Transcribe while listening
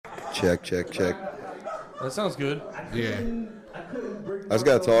Check. That sounds good. Yeah. I just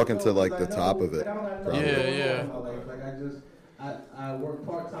got talking to like the top of it. Probably. Yeah. I work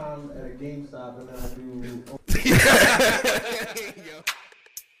part time at a GameStop and then I do.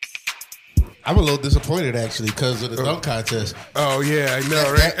 I'm a little disappointed actually because of the dunk contest. Oh yeah, I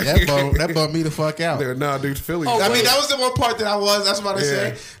know, right? That bummed me the fuck out. Nah, dude, Philly. Oh, I mean, that was the one part that I was. That's what I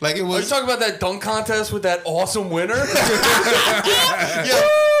say. Like it Are you was. talking about that dunk contest with that awesome winner? Yeah.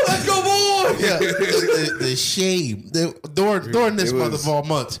 Let's go, boys! Yeah, the shame during this month of all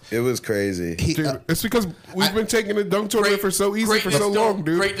months. It was crazy. Dude, it's because we've been taking the dunk tournament for so easy for so long,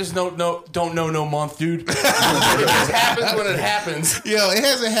 dude. Greatness don't know no month, dude. It just happens when it happens. Yo, it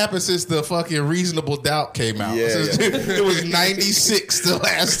hasn't happened since the fucking Reasonable Doubt came out. Yeah. It was 96 the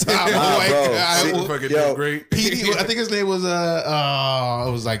last time. Bro. Fucking Yo, great. PD, I think his name was it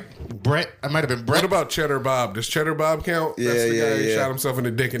was like Brett. I might have been Brett. What about Cheddar Bob? Does Cheddar Bob count? Yeah, That's the guy who yeah. shot himself in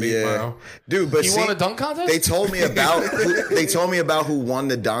the dick in 8 Mile. Dude, but You won a dunk contest? They told me about who won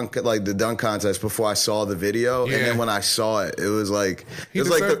the dunk contest before I saw the video, Yeah. and then when I saw it, it was like He it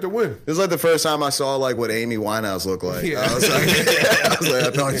was like deserved to win. It was like the first time I saw like what Amy Winehouse looked like. Yeah. I was like, I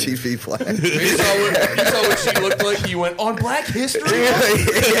thought she'd be black. You saw what she looked like. You went on Black History.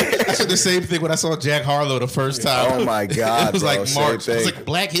 I said the same thing when I saw Jack Harlow the first time. Oh my God, It was bro, like same March. It was thing. like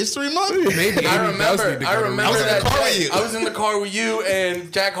Black History Month. Maybe I Amy does need remember to go to that car with day. you. I was in the car with you,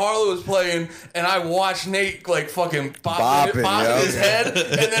 and Jack Harlow was playing, and I watched Nate like fucking bopping yeah. his head,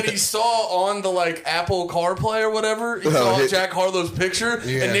 and then he saw on the like Apple CarPlay or whatever, he saw Jack Harlow's picture,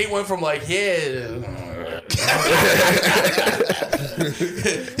 and Nate went from like, He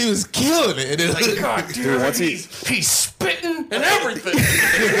was killing it. And then like, God, dude, once he's spitting and everything.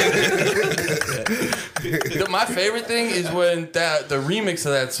 My favorite thing is when the remix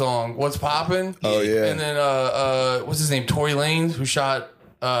of that song, "What's Poppin'?" Oh, yeah. and then what's his name, Tory Lanez, who shot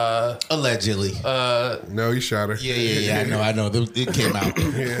allegedly. No, he shot her. Yeah. I know. It came out.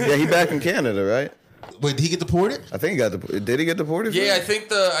 Yeah, he back in Canada, right? Wait, did he get deported? I think he got did he get deported? Yeah, I think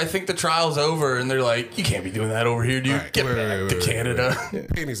the trial's over, and they're like, you can't be doing that over here, dude. Right, Get wait, back wait, to wait, Canada.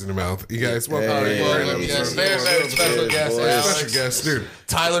 Panties in the mouth. You guys, welcome Hey, to hey, the hey, Yes, hey, very special guest, boys. Alex. special guest, dude.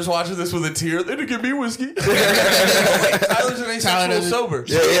 Tyler's watching this with a tear. They didn't give me whiskey. Tyler's an asexual sober.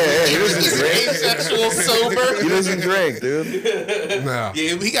 Yeah. He doesn't drink. Asexual sober. He doesn't drink, dude. No,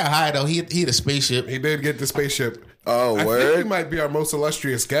 Yeah, he got high though. He had a spaceship. he did get the spaceship. Oh, I think word. he might be our most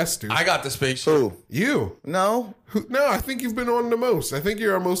illustrious guest, dude. I got the spaceship. Who? You? No. No, I think you've been on the most. I think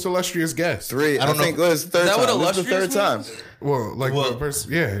you're our most illustrious guest. 3. I don't know. think it was the third Is that what time. This is the third illustrious time. Well, like the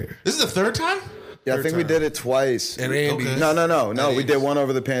person, yeah. This is the third time. Yeah, I think we did it twice. And Andy. Okay. No. We did one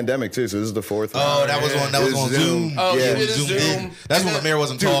over the pandemic too. So this is the fourth one. Oh, that was on It was Zoom. Zoom. Oh, Yeah. you did a Zoom Zoom. did. That's when Lemaire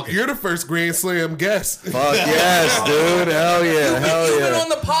wasn't Dude, talking. you're the first Grand Slam guest. Fuck yes, dude. Hell yeah. Hell You've been yeah. on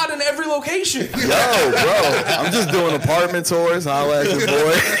the pod in every location. Yo, bro. I'm just doing apartment tours. Holla at your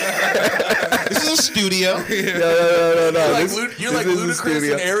boy. This is a studio. No. You're like This is the Ludacris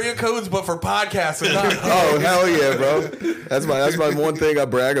studio. in area codes, but for podcasting. Not Oh hell yeah, bro! That's my one thing I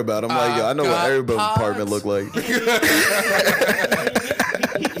brag about. I'm like, yo, I know what got everybody's pods. apartment look like.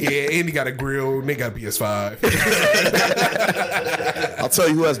 Yeah, Andy got a grill. And they got PS5. I'll tell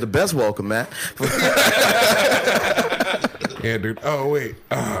you who has the best welcome, Matt. Yeah, dude. Oh wait,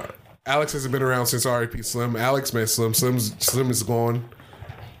 Alex hasn't been around since R.I.P. Slim. Alex met Slim. Slim is gone.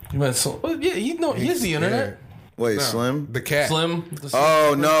 You went so, well, yeah, he has the internet. Wait, Slim? The cat. Slim.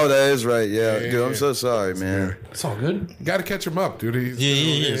 Oh no, that is right. Yeah, Yeah, dude, I'm yeah. so sorry, man. It's all good. Got to catch him up, dude.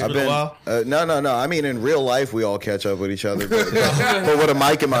 Yeah. It's I've been a while. no. I mean, in real life, we all catch up with each other. But with a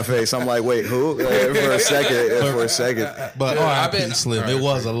mic in my face, I'm like, wait, who? For a second. But I've R.I.P. been- Slim. It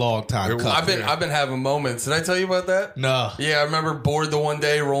was a long time coming. I've been having moments. Did I tell you about that? No. Yeah, I remember bored the one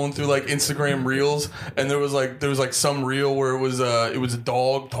day rolling through like Instagram reels, and there was like some reel where it was a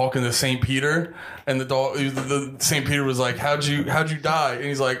dog talking to St. Peter, and the St. Peter was like, how'd you die? And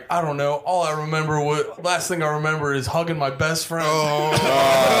he's like, I don't know. Last thing I remember is hugging my best friend. Oh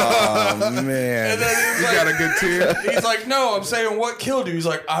man. And then he was You like, got a good tear. he's like, no, I'm saying what killed you. He's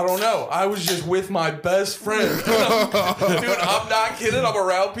like, I don't know. I was just with my best friend. Dude, I'm not kidding. I'm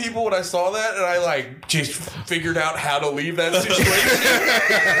around people when I saw that, and I like just figured out how to leave that situation.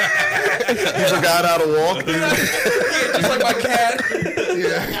 You forgot how to walk. Yeah, just like my cat.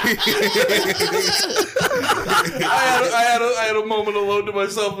 I had a moment alone to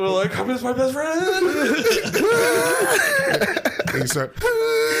myself, and I'm like, I miss my best friend. And you start.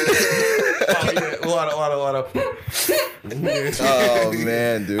 A lot of. Oh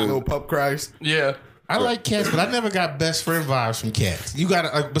man, dude. Little pup cries. Yeah. I like cats, but I never got best friend vibes from cats. You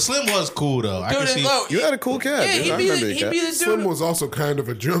got, but Slim was cool though. I can see. You had a cool cat. Yeah, dude. he'd I be remember the your cat. dude. Slim was also kind of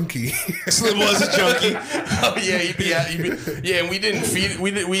a junkie. Slim was a junkie. Oh yeah, yeah, and we didn't feed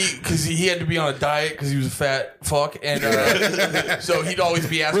because he had to be on a diet because he was a fat fuck, and so he'd always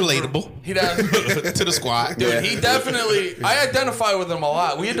be asking. Relatable. He'd ask To the squad. Dude, he definitely. I identify with him a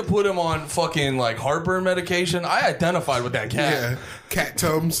lot. We had to put him on fucking like heartburn medication. I identified with that cat. Yeah, cat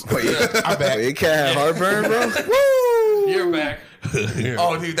Tums. I'm back. Wait, you can't have heartburn, bro. Woo! You're back.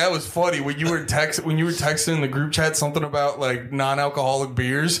 Oh, dude, that was funny when you were texting in the group chat something about like non-alcoholic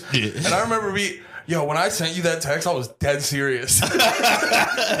beers, and I remember when I sent you that text, I was dead serious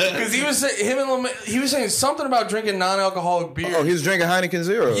because he was saying something about drinking non-alcoholic beer. Oh, he was drinking Heineken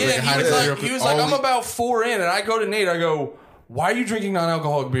Zero. Yeah, he was like, I'm about 4 in, and I go to Nate, I go, why are you drinking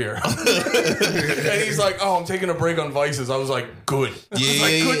non-alcoholic beer? And he's like, oh, I'm taking a break on Vices. I was like, good.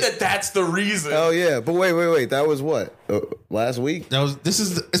 Good that's the reason. Oh yeah, but wait. That was what? Last week?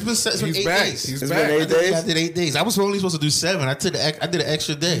 It's been 8 back. days. He's It's back. been 8 days. I did 8 days. I was only supposed to do 7. I did an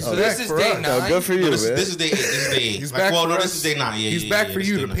extra day. So this is day 9. Oh, good for you, this man. is day 8. This is day 8. He's back for us. This is day 9. Yeah, He's back for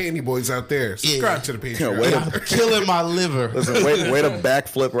you, the panty boys out there. Subscribe to the Patreon. Wait I'm killing my liver. Listen, way to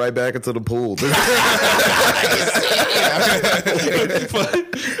backflip right back into the pool.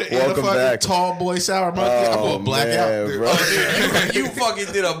 Welcome back. Tall boy sour monkey. I'm going black out. man, bro. Oh, dude, you fucking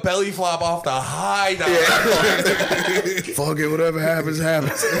did a belly flop off the high dive. Fuck it, whatever happens,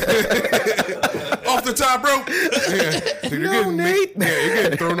 happens. Off the top rope. Yeah. Dude, you're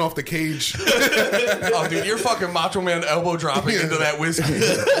getting thrown off the cage. Oh, dude, you're fucking Macho Man elbow dropping into that whiskey.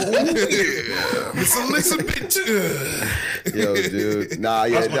 Miss Elizabeth. Yo, dude. Nah,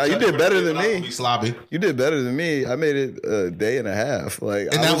 you did better than me. Slobby. You did better than me. I made it a day and a half. Like,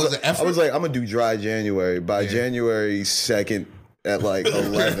 And that was the effort? I was like, I'm gonna do dry January. By January 2nd at like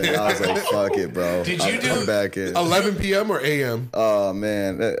 11, I was like, fuck it, bro. Did you do- I'm back in. 11 p.m. or a.m.? Oh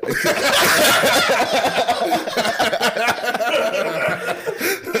man.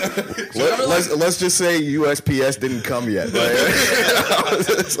 Let's just say USPS didn't come yet. Like,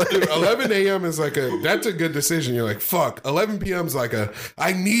 11 a.m. is that's a good decision. You're like, fuck. 11 p.m. is I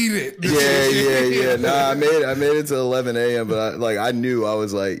need it. yeah. Nah, I made it to 11 a.m. But I knew I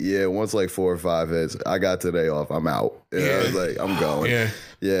was like, once like 4 or 5 hits, I got today off. I'm out. I was like, I'm going.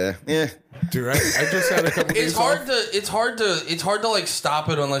 Yeah. Dude, I just had a couple days off. It's hard to like stop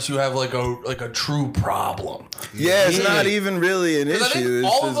it unless you have like a true problem. Yeah, it's not even really an 'Cause I think issue.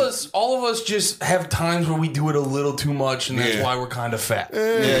 all of us just have times where we do it a little too much, and that's why we're kind of fat.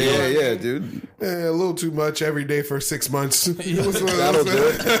 Yeah, dude. A little too much every day for 6 months. That'll do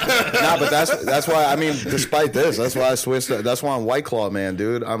it. Nah, but that's why. I mean, despite this, that's why I switched. That's why I'm White Claw man,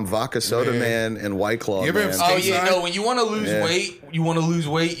 dude. I'm vodka soda man and White Claw You ever man. have Oh yeah, no. When you want to lose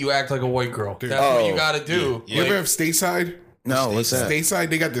weight, you act like a white girl. That's what you got to do. You ever have Stateside? No, what's that? Stateside,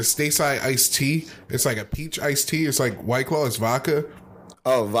 they got this Stateside iced tea. It's like a peach iced tea. It's like White Claw. It's vodka.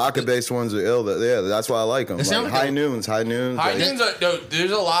 Oh, vodka-based ones are ill. Yeah, that's why I like them. sound like High noons. High noons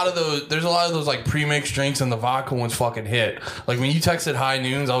there's a lot of those like pre-mixed drinks, and the vodka ones fucking hit. Like when you texted high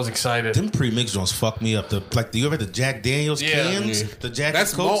noons, I was excited. Them pre-mix joints fuck me up. You ever had the Jack Daniels cans? The Jack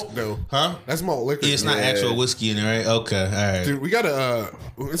That's Cokes? malt, though. Huh? That's malt liquor. Yeah, it's not actual whiskey in there, right? Okay, all right. Dude, we got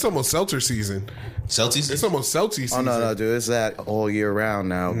it's almost seltzer season. Celtics? It's almost seltzy season. Oh no, dude, it's that all year round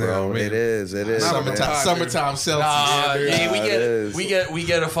now, bro. No, man. It is. Summertime Celtics. We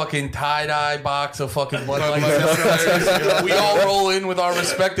get a fucking tie-dye box of fucking Bud Light. We all roll in with our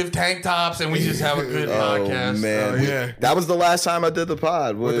respective tank tops, and we just have a good podcast. Man, Oh, yeah. that was the last time I did the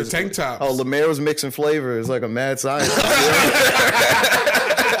pod. With the tank tops. Oh, Lemaire was mixing flavors like a mad scientist.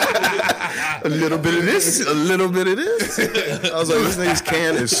 A little bit of this, a little bit of this. I was like, this nigga's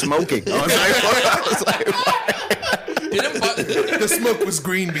can is smoking. I was like, The smoke was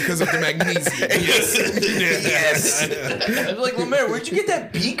green because of the magnesium. yes. I was like, Lemaire, where'd you get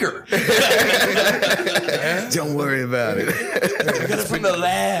that beaker? Don't worry about it. I got it from the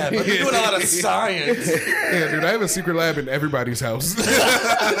lab. I've been doing a lot of science. Yeah, dude, I have a secret lab in everybody's house.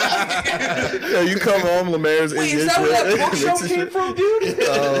 Yeah, you come home, Lemaire's Wait, in is your that where shit. that bookshelf came from, dude?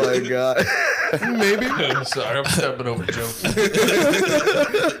 Oh my god. Maybe. I'm sorry, I'm stepping over jokes.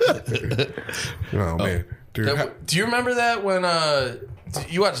 Oh, man. Dude, Do you remember that when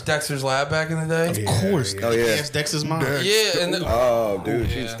you watched Dexter's Lab back in the day? Of course. Oh, yeah. That's Dexter's mom. Yeah, and Oh, dude,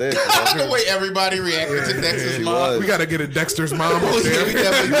 she's thick. The way everybody reacted to Dexter's She mom. was. we got to get a Dexter's mom up there.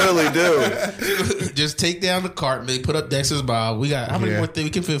 You really do. Just take down the cart, man. Put up Dexter's Bob. We got how many Yeah. more things? We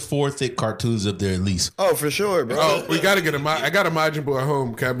can fit 4 thick cartoons up there at least. Oh, for sure, bro. Oh, we gotta get I got a Majin Buu at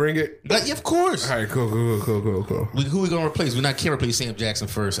home. Can I bring it? But yeah, of course. All right, cool. Who we gonna replace? We can't replace Sam Jackson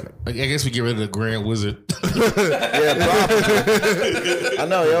first. I guess we get rid of the Grand Wizard. Yeah, probably. I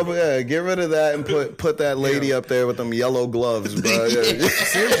know, yo, but yeah, get rid of that and put that lady up there with them yellow gloves, bro. Yeah.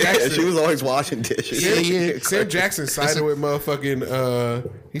 Sam Jackson. She was always washing dishes. Sam Jackson sided with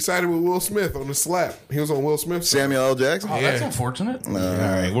motherfucking. He sided with Will Smith on the slap. He was on Will Smith's side. Samuel L. Jackson. Oh, that's unfortunate. All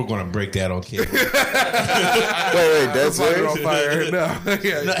right, we're gonna break that on camera. Wait, that's Light it serious? on fire. No,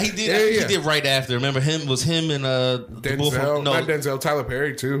 yeah. No, he did. Yeah, I think yeah. he did right after. Remember him? Was him and the bull Denzel, from, not Denzel, Tyler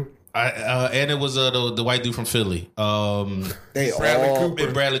Perry too. and it was the white dude from Philly. They Bradley all Cooper.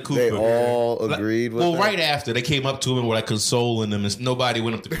 And Bradley Cooper. they all agreed with Well, that? right after they came up to him and were like consoling him, and nobody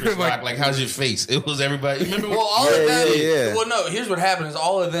went up to Chris Rock like, "How's your face?" It was everybody. Remember? Well, all of them. yeah. Well, no. Here's what happened: is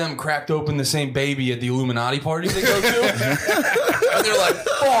all of them cracked open the same baby at the Illuminati party they go to, and they're like,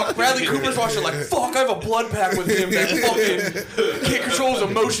 "Fuck!" Bradley Cooper's watching like, "Fuck!" I have a blood pact with him. That fucking can't control his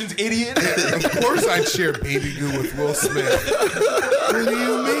emotions, idiot. Of course, I'd share Baby Goo with Will Smith. What do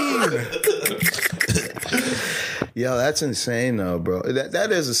you mean? Yo, that's insane though, bro.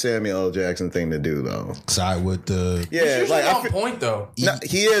 That is a Samuel L. Jackson thing to do though. Side with the Yeah, He's like on point though. no,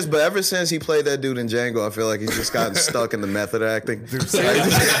 he is, but ever since he played that dude in Django, I feel like he's just gotten stuck in the method acting.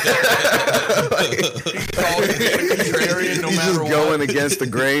 Contrarian, no He's matter just what. going against the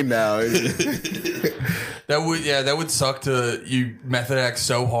grain now. That would suck to you method act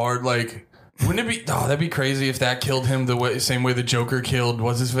so hard. Like, wouldn't it be? Oh, that'd be crazy if that killed him same way the Joker killed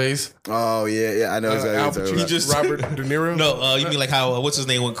what's his face. Oh yeah, I know exactly Al what you're talking Pacino, about. just- Robert De Niro. no. You mean like how what's his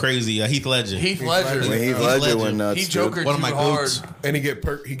name went crazy? Heath Ledger. Heath Ledger. When Heath Ledger. Ledger went nuts. He dude. Joker One of too my hard. goats. And he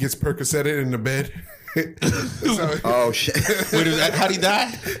gets Percocet in the bed. So, Oh shit! Wait, how'd he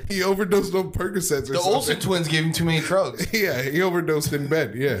die? he overdosed on Percocets or The something. Olsen twins gave him too many drugs. Yeah, he overdosed in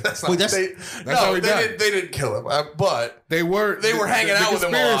bed. Yeah, Wait, that's how he died. They didn't kill him, but they were hanging out with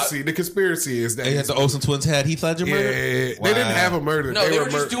him a lot. The conspiracy is that they had the Olsen twins had Heath Ledger yeah, murdered. they didn't have him murdered. no, they were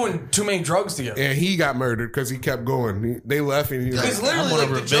mur- just doing too many drugs together. And he got murdered because he kept going. They left and he was It's like, literally I'm on like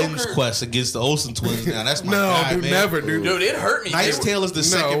a the revenge Joker. quest against the Olsen twins. Now that's my no, guy, dude, man. never, dude. Dude, it hurt me. Knight's They were- Tale is the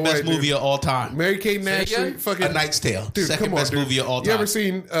second best way, movie dude. of all time. Mary Kate Nash, again? fucking A Knight's Tale, Dude, second come on, best dude. movie of all time. You ever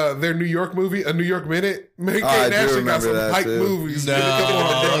seen their New York movie, A New York Minute? Mary I Kate do Nash got remember some that, hype too. movies. No, Come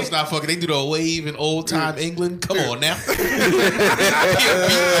on, bro. it's not fucking. They do the wave in old time England. Come on now.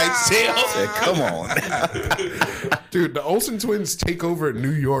 Knight's Tale. Yeah, come on. Dude, the Olsen twins take over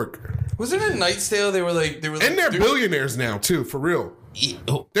New York. Wasn't it Knight's Tale? They were like And they're billionaires now, too, for real.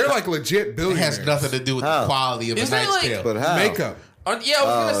 They're like legit It billionaires. has nothing to do with How? the quality of A Isn't it Knight's like- Tale. But how? Makeup. Yeah, I was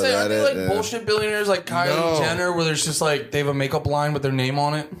gonna say, aren't they that like is- bullshit billionaires like Kylie No. Jenner, where there's just like they have a makeup line with their name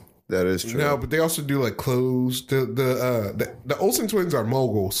on it? That is true. No, but they also do like clothes. The Olsen twins are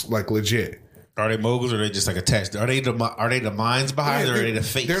moguls, like legit. Are they moguls or are they just like attached? Are they the minds behind it or are they the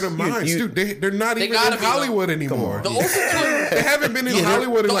face? They're the minds, dude. They're not even gotta in be Hollywood anymore. The Olsen twins. They haven't been in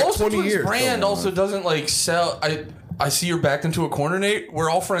Hollywood in The like Olsen 20 twins years. brand also doesn't like sell. I see you're backed into a corner, Nate. We're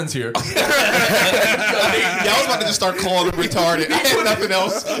all friends here. Yeah, I was about to just start calling them retarded. I had nothing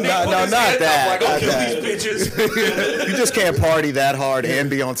else. No, not that. Like, I'll not kill that. these bitches. You just can't party that hard and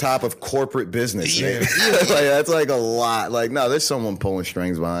be on top of corporate business. Man. Like, that's like a lot. Like, no, there's someone pulling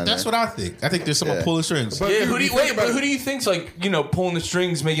strings behind That's that. what I think. I think there's someone Yeah. pulling strings. But Yeah, dude, who do you think wait? about But it. who do you think's like pulling the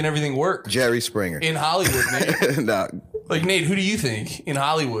strings, making everything work Jerry Springer. in Hollywood, Nate? No, Like Nate, who do you think in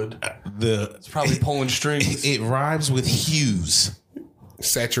Hollywood? It's probably pulling strings. It rhymes with hues.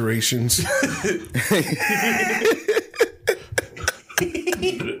 Saturations.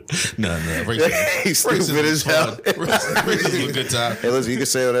 No, racism. he's stupid as hell. Racism is a good time. Hey, listen, you can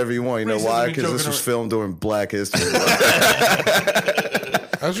say whatever you want. You know Racism why? be Because this joking was around. filmed during Black History.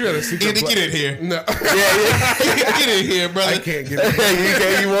 I was trying to see. Get in here. No, Get in here, brother. I can't get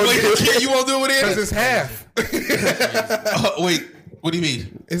it you won't Wait, do it. you won't do it because in? it's half. Wait, what do you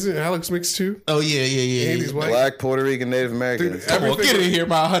mean? Isn't Alex mixed too? Oh, yeah. And he's white. Black, Puerto Rican, Native American. Dude, Come on, get in here,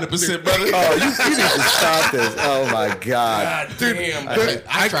 my 100%, brother. Oh, you need to stop this. Oh, my God. God damn. Dude,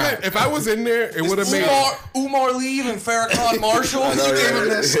 I tried. could, if I was in there, it would have made. Umar Lee and Farrakhan Marshall. know, You gave him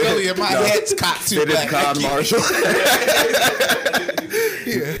yeah. that Scully and my head's cocked too Fitted black. Con Thank you. Marshall.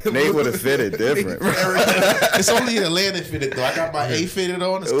 Yeah. Nate would have fitted different. It's only Atlanta fitted, though. I got my A fitted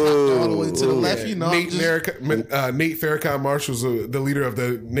on. It's cocked all the way to the left, you know. I'm Nate, just- Nate Farrakhan Marshall's the leader of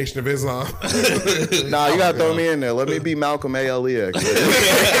the Nation of Islam. Nah, you gotta throw me in there. Let me be Malcolm ALEX.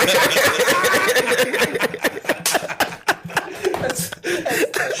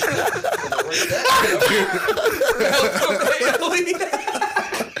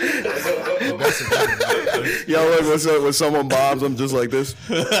 That's Yo, look, when someone bombs, I'm just like this.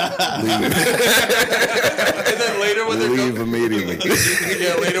 Leave. And then later when they're Leave going, immediately.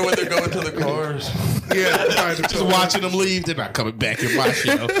 yeah, later when they're going to the cars. Yeah, Just watching them leave. They're not coming back in my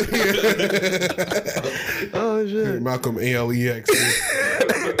show. Oh shit. Malcolm ALEX.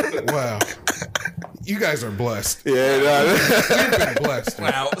 Wow. You guys are blessed. Yeah, You've been blessed. dude.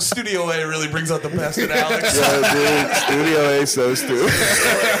 Wow, Studio A really brings out the best in Alex. dude. Studio A so stupid.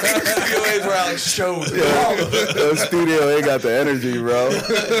 Studio A is where Alex shows. Studio A got the energy, bro.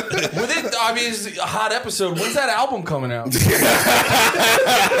 With it, I mean, it's a hot episode. When's that album coming out?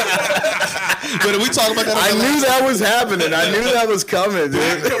 But we talking about that. I knew that was happening. I knew that was coming,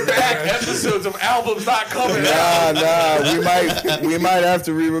 dude. Back episodes of albums not coming out. Nah. We might have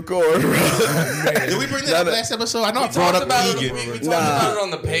to re-record, bro. Did we bring that up last episode? I know I brought up Keegan. We talked about it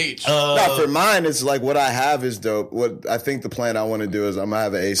on the page. No, for mine, it's like what I have is dope. What I think the plan I want to do is I'm gonna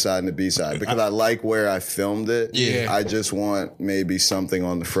have an A side and a B side because I like where I filmed it. Yeah. I just want maybe something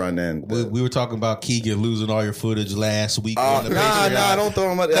on the front end. We were talking about Keegan losing all your footage last week. On the Nah, don't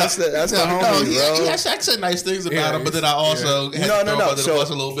throw him. That's the homie, bro. I said nice things about him, but then I also had to throw him under the bus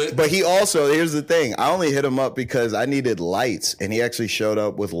a little bit. But he also, here's the thing. I only hit him up because I needed lights, and he actually showed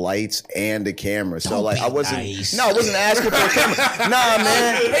up with lights and a camera. So I wasn't asking for a camera. Nah,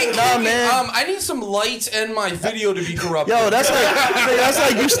 man. I need some lights and my video to be corrupted. Yo, that's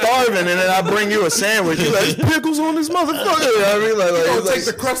like you starving, and then I bring you a sandwich. You like pickles on this motherfucker. You know what I mean? Don't take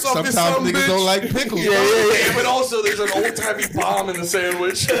the crust off this Sometimes son niggas bitch. don't like pickles. Yeah. But also, there's an old-timey bomb in the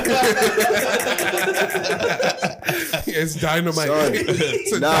sandwich. It's dynamite. Son.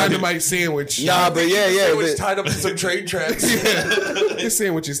 It's a Nah, dynamite sandwich. Nah, but yeah. Sandwich tied up to some train tracks. This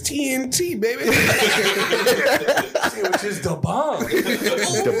sandwich is TNT, baby. Sandwich is the bomb.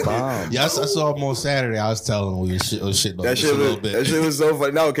 The bomb. Yeah, I saw him on Saturday. I was telling him we was shitting on That this a little bit. That shit was so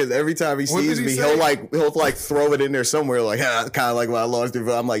funny. No, because every time he What sees did he me, say? he'll throw it in there somewhere, like kind of like when I lost it.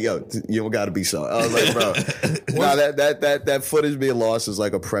 But I'm like, yo, you don't got to be so. I was like, bro, nah, that footage being lost is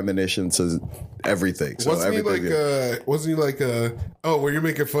like a premonition to everything. So Wasn't he like, oh, were you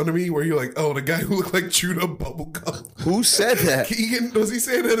making fun of me? Were you like, oh, the guy who looked like chewed up bubble gum? who said that? Keegan, was he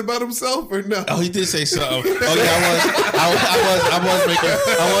saying that about himself or no? Oh, he did say something. Oh yeah,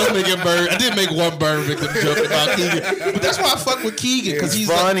 I was making Bird. I did make one Bird victim joke about Keegan, but that's why I fuck with Keegan because he's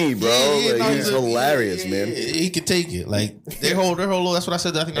funny, like, bro. Like, he's hilarious, man. He can take it. Like their whole little. That's what I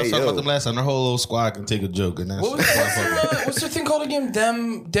said. I think I was talking about them last time. Their whole little squad can take a joke, and that's What's their thing called again?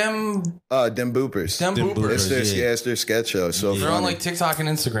 Dem Boopers. Boopers. It's their sketch show. So They're on like TikTok and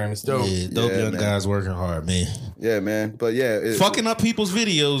Instagram. It's dope. Yeah, dope young man. guys working hard, man. Yeah, man. But yeah, Fucking up people's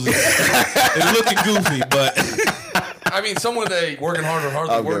videos and looking goofy, but I mean, someone they working harder,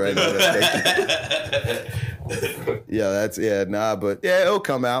 I'll get right working. now. But yeah, it'll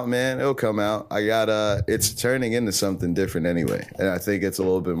come out, man. It'll come out. I got it's turning into something different anyway, and I think it's a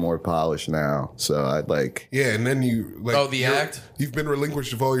little bit more polished now. So I'd like, Yeah, and then you like. Oh, the act? You've been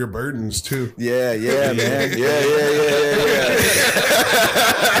relinquished of all your burdens too. yeah, man, yeah.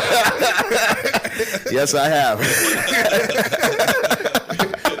 Yes, I have.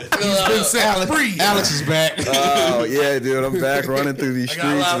 He's been set free. Alex is back. Oh yeah, dude, I'm back running through these Got a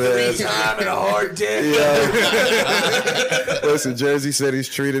streets, lot of man. free time and a hard day. Yeah. Listen, Jersey said he's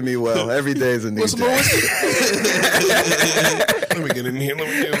treated me well. Every day is a new What's more day. Let me get in here.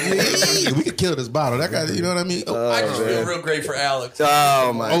 Yeah, we could kill this bottle. That guy, you know what I mean? I just feel real great for Alex.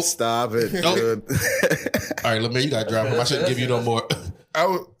 Oh my! Stop it, Oh. dude. All right, LeMay, you got to drop him. I shouldn't give you no more. I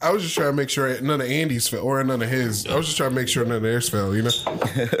was just trying to make sure none of Andy's fell or none of his. I was just trying to make sure none of theirs fell. You know,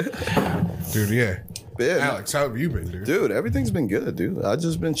 dude. Yeah. Yeah, Alex, how have you been, dude? dude, everything's been good, dude. I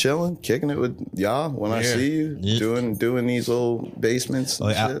just been chilling, kicking it with y'all when I Yeah. see you, doing these little basements.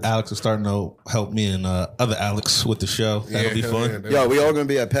 And shit. Alex is starting to help me and other Alex with the show. That'll be hell fun. yeah, Yo, we all gonna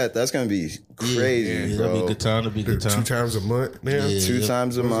be at Pet. That's gonna be crazy, Yeah, bro. that'll be a good time. That'll be a good 2 time. times a month now. Yeah. Two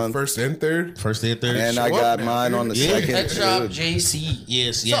times a month, First and third. First day, third. and show I up got now, mine on the Yeah. second. Pet Shop dude. JC.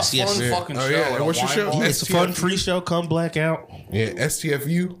 Yes, It's a fun fucking Oh, show. yeah. at a What's your wine show? bar. It's a fun free show. Come blackout. Yeah,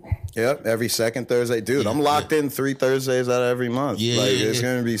 STFU. Yep, every second Thursday, dude. I'm locked in 3 Thursdays out of every month. Yeah, like yeah, it's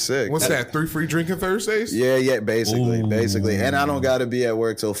yeah. gonna be sick. What's that? 3 free drinking Thursdays? Yeah, basically, Ooh. and I don't got to be at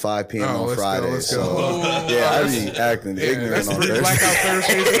work till 5 p.m. Oh, on let's go, Friday. let's So go. yeah, I be acting ignorant That's on 3 Thursday. blackout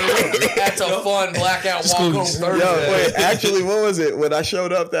Thursdays. in a row. That's a fun blackout walk home Thursday. Yo, wait, actually, what was it? When I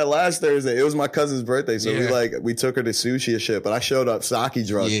showed up that last Thursday, it was my cousin's birthday, so Yeah. we took her to sushi and shit, but I showed up sake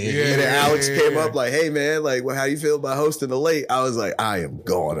drunk. Yeah. And then Yeah, Alex yeah, came yeah. up like, hey man, like, well, how you feel about hosting the late? I was like, I am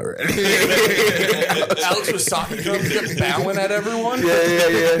gone already. Alex with soccer cups kept bowing at everyone.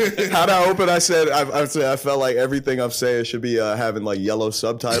 Yeah. How'd I open? I said I felt like everything I'm saying should be having like yellow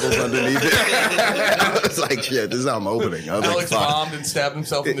subtitles underneath it. I was like, shit, this is how I'm opening. I was Alex like, bombed and stabbed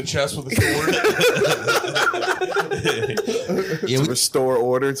himself in the chest with a sword. to restore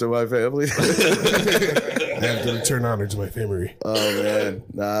order to my family. I have to return honor to my family. Oh man,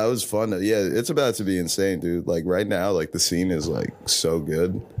 nah, it was fun. Yeah, it's about to be insane, dude. Like right now, like the scene is like so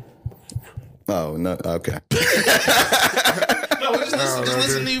good. Oh no, okay. No, just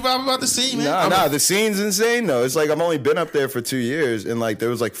listen to you about the scene, man. Nah, the scene's insane though. It's like I've only been up there for 2 years, and like there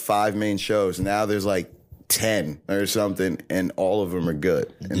was like 5 main shows. Now there's like 10 or something, and all of them are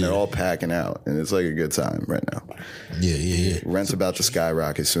good, and they're all packing out, and it's like a good time right now. Yeah. Rent's about to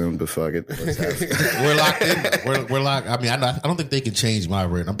skyrocket soon, but fuck it. Let's have it. We're locked in. We're locked. I mean, I don't think they can change my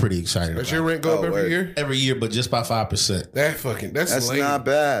rent. I'm pretty excited. Does about your rent go up every year? every year, but just by 5%. That's lame. not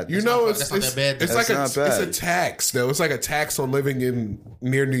bad. You know, That's not that bad. It's That's like not bad. it's a tax though. It's like a tax on living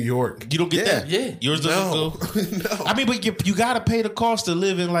near New York. You don't get Yeah. that. Yeah. Yours doesn't go. No. I mean, but you got to pay the cost of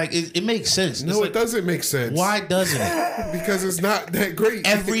living. Like it makes sense. No, it doesn't make sense. Why doesn't it? Because it's not that great.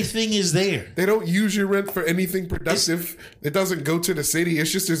 Everything is there. They don't use your rent for anything productive. It doesn't go to the city. It's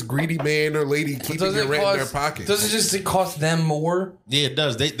just this greedy man or lady keeping your rent in their pocket. Does it just cost them more? Yeah, it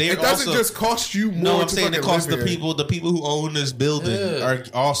does. It doesn't just cost you more. No, I'm to saying it fucking costs live the here. people who own this building are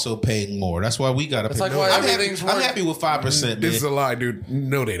also paying more. That's why we got to pay. like why I'm everything's I'm happy with 5%. Man. This is a lie, dude.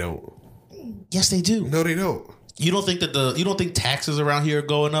 No, they don't. Yes, they do. No, they don't. You don't think that you don't think taxes around here are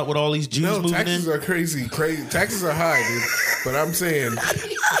going up with all these Jews moving taxes in? are crazy. Taxes are high, dude. But I'm saying,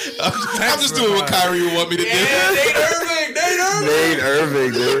 I'm just doing what Kyrie would want me to do. Nate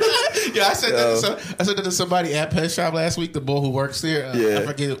Irving, dude. Yeah, I said that to somebody at Pet Shop last week. The boy who works there. I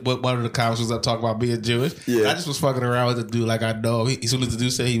forget what one of the comments was up talking about being Jewish. Yeah. I just was fucking around with the dude like I know. As soon as the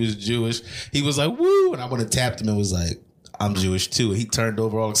dude said he was Jewish, he was like, "Woo!" And I went and tapped him and was like, I'm Jewish too. And he turned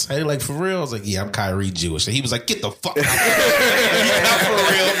over all excited, like, for real? I was like, yeah, I'm Kyrie Jewish. And he was like, get the fuck out. Not for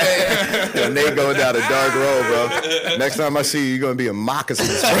real, man. Yeah, Nate going down a dark road, bro. Next time I see you, you're going to be in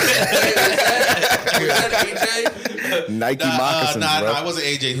moccasins. Nike moccasins, bro. I wasn't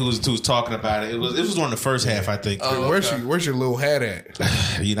AJ who was talking about it. It was on the first half, I think. Where's your little hat at?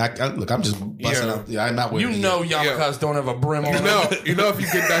 You know, look, I'm just busting out. Yeah, I'm not wearing You know yarmulkes don't have a brim on them. You know if you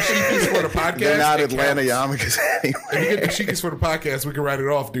get dashikis for the podcast, They're not it Atlanta counts. yarmulkes If you get dashikis for the podcast, we can write it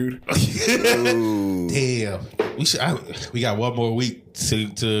off, dude. Damn. We got one more week to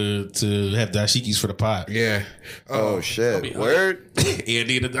have dashikis for the pod. Yeah. Oh, shit. Word?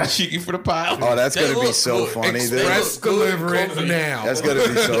 Andy and the dashiki for the pod. Oh, that's They going to be look so good. funny, dude. Express deliver it now. That's going to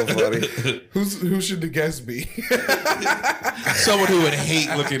be so funny. Who should the guest be? Someone who would hate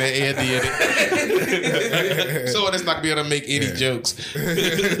looking at Andy in it. Someone that's not going to be able to make any jokes.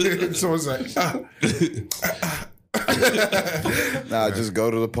 Someone's like, Nah, just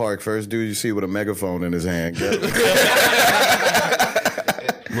go to the park. First dude you see with a megaphone in his hand.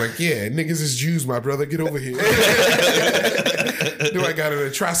 I'm like, yeah, niggas is Jews, my brother. Get over here. Do I got an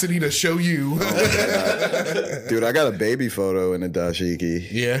atrocity to show you? Dude, I got a baby photo in a dashiki.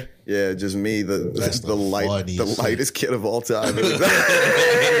 Yeah. Yeah, just me, the lightest kid of all time. In a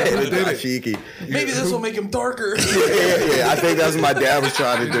dashiki. Maybe this will make him darker. Yeah, I think that's what my dad was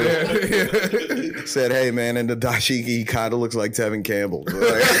trying to do. Said, hey, man, in the dashiki, he kind of looks like Tevin Campbell. But,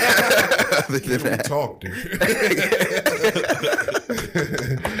 other than that. Talk, dude.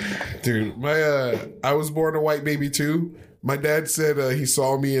 Dude, I was born a white baby too. My dad said he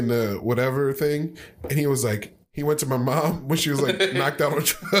saw me in the whatever thing, and he was like, he went to my mom when she was like knocked out on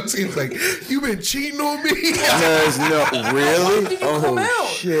drugs. He was like, "You been cheating on me?" No, really? Oh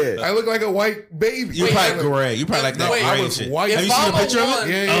shit! I look like a white baby. You're probably gray. You probably like that wait, gray I was shit. white. Have you seen a picture of it?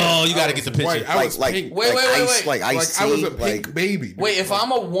 Yeah. Oh, you got to get the picture. White. I was pink. Wait. Like ice I was tea, a pink baby. Dude. Wait, if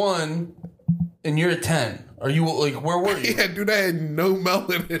I'm a 1 and you're a 10, are you like, where were you? Yeah, dude, I had no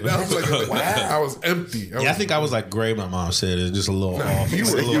melanin. I was like, wow. I was empty. I think I was like gray. My mom said it's just a little off. You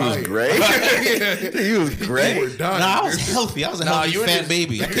It's a were- little You was off. great. You was great. You were dying. Nah, I was healthy. I was a healthy you were fat just-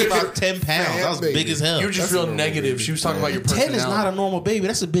 baby. I came about 10 pounds. I was baby. big as hell. You were just real negative. She was talking about your 10 personality. is not a normal baby.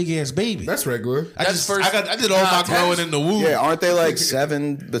 That's a big ass baby. That's regular. I That's I did all my 10's growing in the womb. Yeah, aren't they like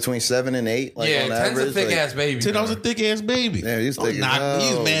between 7 and 8? Like Yeah, on 10's average, a thick like, ass baby. 10, I was a thick ass baby. Yeah, he's thick as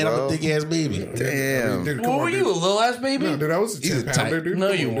He's hell, mad. I'm bro. a thick ass baby. Damn. Dude, Well, talking What were about, you, a dude? little ass baby? No, dude, I was a He's a 10-pounder, tight- dude. No,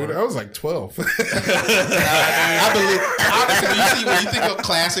 Come you on, dude. weren't. I was like 12. I believe. Honestly, when you think of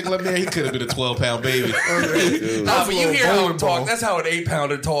classic Lemaire, he could have been a 12-pound baby. Nah, but you hear how bowling him ball. talk. That's how an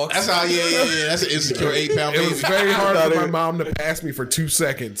 8-pounder talks. That's how. Yeah. That's an insecure 8-pound It baby. was very hard Not for my even- mom to pass me for 2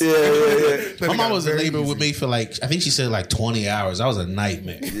 seconds. Yeah. Then My it mom got was in very labor easy. with me for like, I think she said like 20 hours. That was a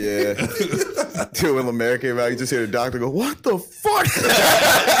nightmare. Yeah. Dude, when Lemaire came out, you just hear the doctor go, "What the fuck?"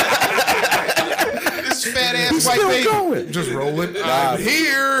 This fat ass white Still baby. going. Just rolling. I'm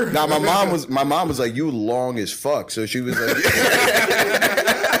here. Now my mom was like, "You long as fuck," so she was like,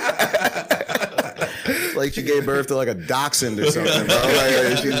 like she gave birth to like a dachshund or something, bro.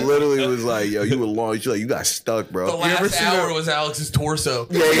 Like, she literally was like, "Yo, you were long." She's like, "You got stuck, The bro." ever last see hour that- was Alex's torso.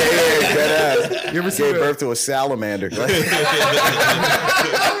 Yeah, dead ass. You ever see Gave that? birth to a salamander.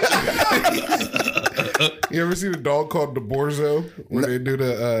 You ever see the dog called the Borzo? Where they do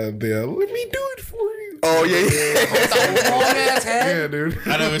the let me do it for you. Oh yeah. Long ass head. Yeah, dude.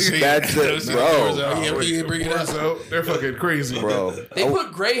 I never seen That's I never it, seen bro. Borzo. He didn't bring it up. Borzo, they're fucking crazy, Bro, They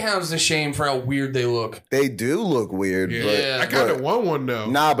put greyhounds to shame for how weird they look. they do look weird, Yeah. I kind of want one though.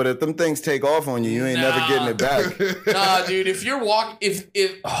 Nah, but if them things take off on you, you ain't never Nah. getting it back. Nah, dude. If you're dude, That's a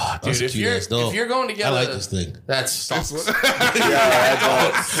if cute you're ass dog. if you're going to get I like this thing. that sucks. Yeah,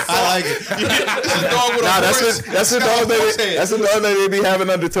 that's I like it. This is a dog with a Nah, horse. that's the dog that they be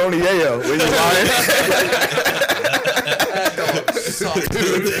having under Tony Yayo. When you lying. Sucks,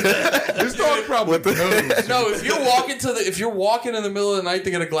 dude. This dog probably knows. No, if you're walking in the middle of the night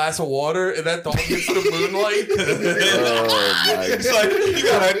to get a glass of water and that dog gets the moonlight, Oh my It's like you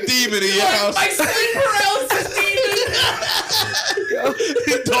got a demon in your house. my sleep paralysis demon.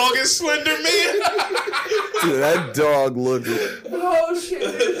 The dog is Slender Man. Dude, that dog looked. Oh shit.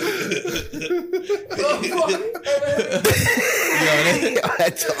 Oh, fuck.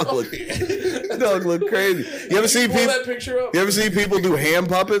 That dog looked crazy. You ever see Pull people? that picture up. You ever see people do hand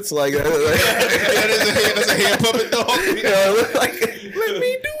puppets? Like, That's a hand puppet dog. look like, let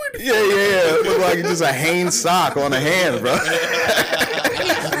me do it. Yeah. It look like it's just a Hanes sock on a hand, bro.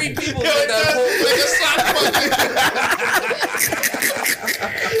 3 people did that whole Like a sock puppet.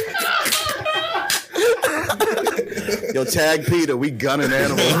 Yo, tag Peter. We gunning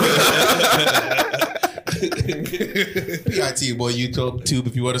animals. PIT boy, YouTube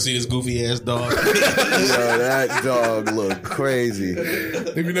if you want to see this goofy ass dog. Yo, that dog looked crazy.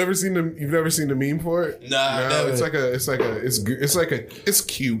 Have you never seen the? You've never seen the meme for it? Nah, no. never. It's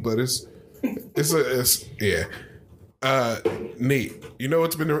cute, but it's yeah. Nate, you know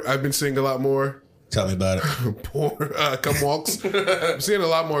what's been? I've been seeing a lot more. Tell me about it. Poor cum walks. I'm seeing a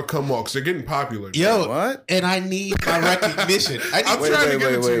lot more cum walks. They're getting popular. Yo, What? And I need my recognition. I need, I'm trying to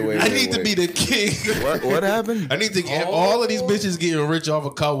get it to you. I need to be the king. What happened? I need to get all of these bitches getting rich off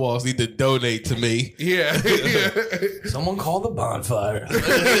of cut walls need to donate to me. Yeah. Someone call the bonfire.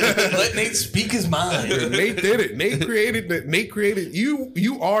 Let Nate speak his mind. Nate did it. Nate created you.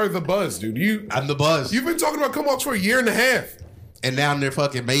 You are the buzz, dude. I'm the buzz. You've been talking about cum walks for a year and a half. And now they're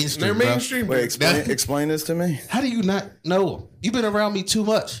fucking mainstream. They're bro. mainstream. Wait, dude. explain this to me. How do you not know? You've been around me too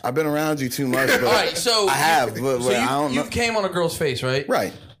much. I've been around you too much, but All right, so I have, but So I don't you know. came on a girl's face, right?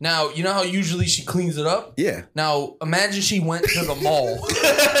 Right. Now, you know how usually she cleans it up? Yeah. Now, imagine she went to the mall. What?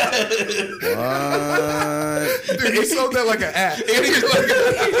 Dude, he sold that like an app. And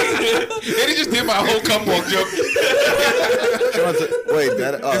he just did my whole cum walk joke. Wait,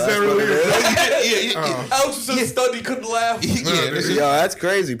 that's that what really it is? Yeah. Alex was so stunned he couldn't laugh. This Yo, that's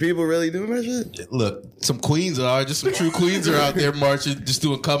crazy. People really doing that shit? look, some queens are just some true queens are out there marching, just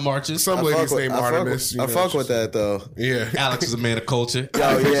doing cum marches. Some ladies named I fuck Artemis. with, I fuck with that though. Yeah. Alex is a man of culture.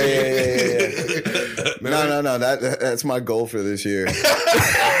 Yo, yeah. No. That's my goal for this year.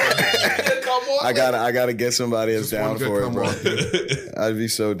 I gotta get somebody that's down one good for it, cum bro. walk, I'd be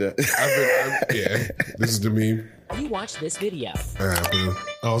so dead. Yeah. This is the meme. You watch this video. Boo.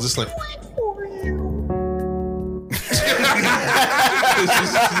 I was just like,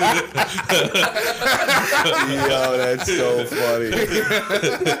 Yo, that's so funny.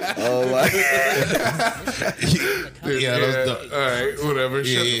 Oh my. yeah, that was dope. All right, whatever.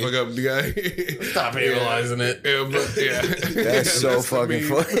 Shut Yeah. the fuck up, guy. Stop analyzing it. Yeah, but yeah. That's so the fucking meme.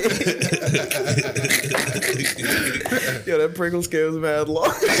 funny. Yo, that Pringles can was mad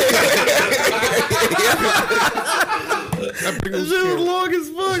long. That Pringles Shit was can- long as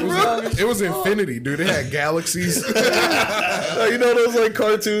fuck, bro. It was infinity, dude. It had galaxies. You know those like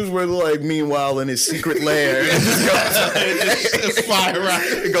cartoons where like meanwhile in his secret lair It's fire rock.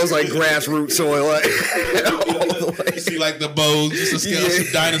 it goes like grassroots soil like all the way. See like the bones, just a skeleton,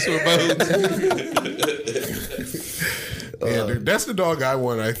 Yeah. dinosaur bones. Yeah, dude, that's the dog I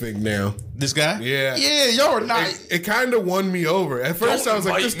want. I think now. This guy? Yeah. Yeah, y'all are not. It kind of won me over. At first, Don't I was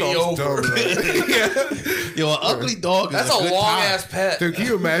like, "This invite me dog's over. dumb." Yeah. Yo, an ugly dog is That's a good long time. ass pet. Dude, can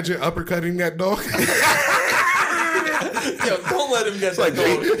you imagine uppercutting that dog? Yo, don't let him get that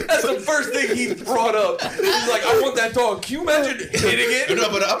dog. That's the first thing he brought up. He's like, I want that dog. Can you imagine hitting it? No,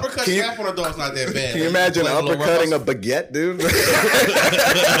 but an uppercut slap on a dog's not that bad. Can you imagine uppercutting a baguette, dude?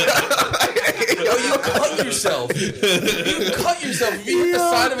 Yo, you cut yourself. You cut yourself. If you hit the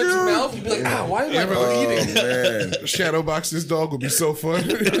side of its mouth, you'd be like, why am I bleeding? Man. Shadow box this dog would be so fun.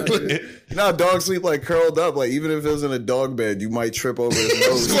 No, dogs sleep like curled up. Like even if it was in a dog bed, you might trip over his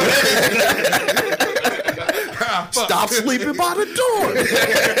nose. Stop sleeping by the door.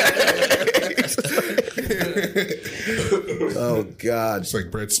 Oh God. It's like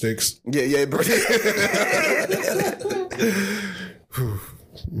breadsticks. Yeah.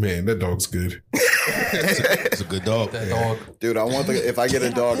 Man, that dog's good. It's a good dog. That dog. Dude, if I get a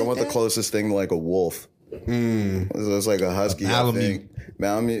dog, I want the closest thing to like a wolf. It's like a husky. Malamute.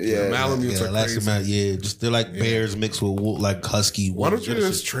 Malamute, yeah. Malamutes Yeah, are Alaska crazy. Mountain, yeah, just they're like bears mixed with like husky. Why don't you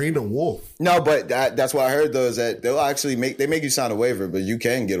just train a wolf? No, but that's what I heard though is that they'll actually make you sign a waiver, but you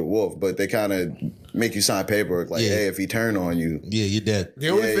can get a wolf, but they kind of make you sign paperwork like, Yeah. hey, if he turn on you. Yeah, you're dead. The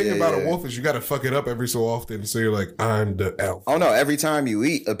only Yeah, thing yeah, about yeah. a wolf is you got to fuck it up every so often. So you're like, I'm the alpha. Oh no! Every time you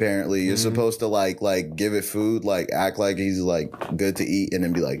eat, apparently you're supposed to like give it food, like act like he's like good to eat, and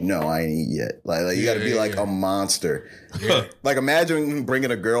then be like, "No, I ain't eat yet." Like you got to be like a monster. Like imagine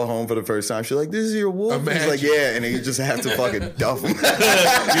bringing a girl home for the first time. She's like, "This is your wolf." He's like, "Yeah," and then you just have to fucking duff him.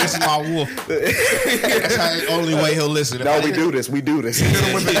 This is my wolf. That's the only way he'll listen. No, we do this. We do this. Yeah,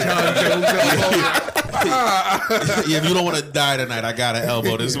 if you don't want to die tonight, I gotta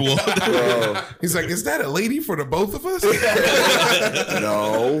elbow this wolf. He's like, is that a lady for the both of us?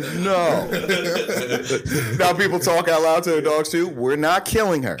 No. Now people talk out loud to their dogs too. We're not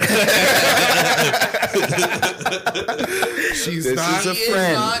killing her. She's This not. is a It's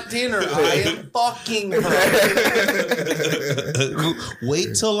friend. not dinner. I am fucking her.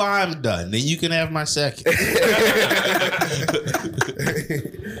 Wait till I'm done, then you can have my second.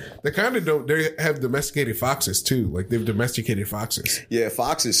 They kind of don't. They have domesticated foxes too. Like they've domesticated foxes. Yeah,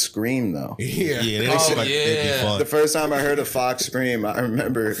 foxes scream though. Yeah. Yeah, they Oh, seem like they'd be yeah. fun. The first time I heard a fox scream, I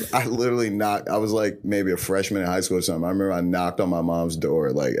remember I literally knocked. I was like maybe a freshman in high school or something. I remember I knocked on my mom's door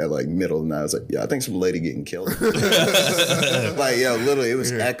like at like middle of the night. I was like, "Yeah, I think some lady getting killed." Like, yo, literally, it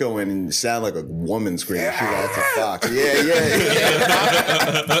was echoing and it sounded like a woman screaming. She was a fox. Yeah.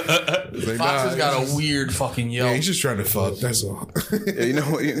 Like, Fox has got he's a weird fucking yelp. Yeah, he's just trying to fuck. That's all. Yeah, you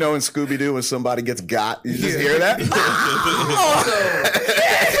know in Scooby Doo when somebody gets got, you just hear that.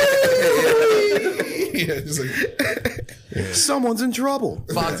 Yeah, just like, Someone's in trouble.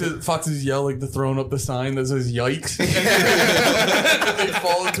 Foxes yell like they're throwing up the sign that says "Yikes!" and they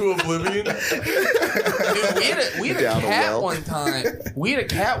fall into oblivion. Dude, we had a Down a cat well. one time. We had a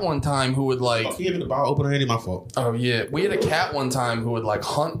cat one time who would like. Give me the bottle opener. Ain't my fault. Oh yeah, we had a cat one time who would like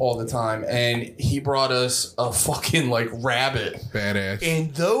hunt all the time, and he brought us a fucking like rabbit. badass.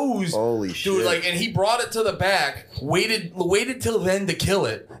 And those, Holy dude, shit. like, and he brought it to the back, waited till then to kill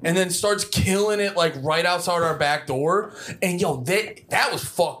it, and then starts killing it like right outside our back door. And yo, that was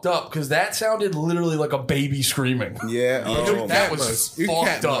fucked up because that sounded literally like a baby screaming. Yeah. Oh, that was Your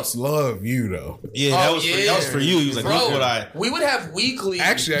cat fucked up. must love you though. Yeah, that was for you. He was like, Bro, look what I. we would have weekly.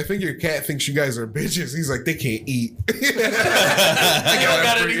 Actually, I think your cat thinks you guys are bitches. He's like, they can't eat. I don't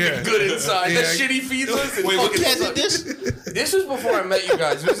got anything Yeah. good inside. That Yeah. shit he feeds us. is Wait, what fucking cat did sucks. this? This was before I met you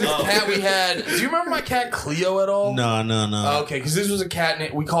guys. This was a cat we had. Do you remember my cat Cleo at all? No. Okay, because this was a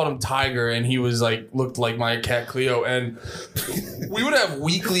cat, we called him Tiger, and he was like looked like my cat Cleo, and we would have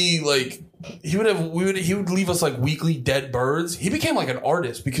weekly like. He would leave us like weekly dead birds. He became like an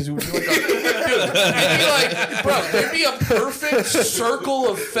artist because he would be like, there'd be a perfect circle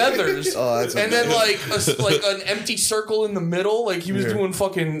of feathers, that's and then like an empty circle in the middle. Like he was doing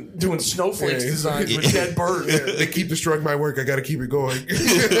snowflakes Yeah, designs with dead birds. They keep destroying my work. I got to keep it going.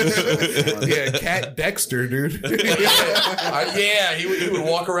 Yeah, Cat Dexter, dude. Yeah, he would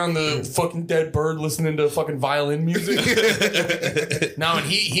walk around the fucking dead bird listening to fucking violin music. No, and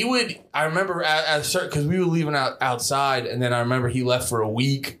he would. I remember because we were leaving outside, and then I remember he left for a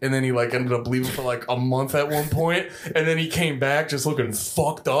week, and then he like ended up leaving for like a month at one point, and then he came back just looking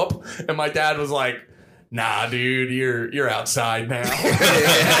fucked up, and my dad was like, "Nah, dude, you're outside now."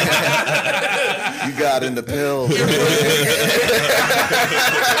 you got in the pill.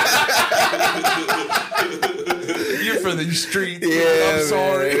 You're for the streets. Yeah, I'm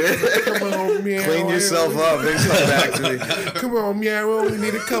sorry. man. Come on, meow. Clean yourself up, then come back to me. Come on, meow. We only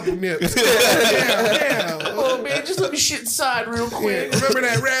need a couple nips. Meow, meow. Oh man, just a Let me shit inside real quick. Remember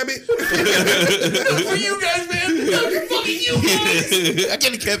that rabbit? For you guys, man. Fucking you guys. I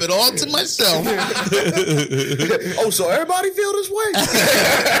could have kept it all to myself. Oh, so everybody feel this way?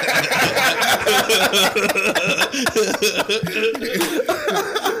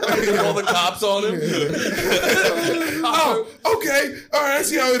 All the cops on him. Oh, okay. All right, I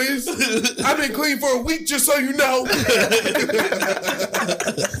see how it is. I've been clean for a week, just so you know.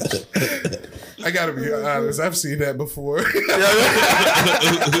 I gotta be honest, I've seen that before.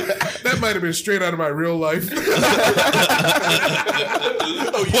 That might have been straight out of my real life. One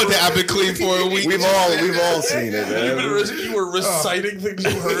day I've been clean for a week. We've all seen it, man. You were reciting things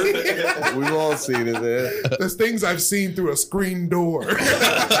you heard. We've all seen it, man. There's things I've seen through a screen door.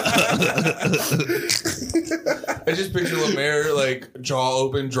 I just picture Lemaire like jaw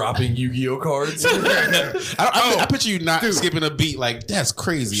open, dropping Yu-Gi-Oh cards. I picture you not skipping a beat like that's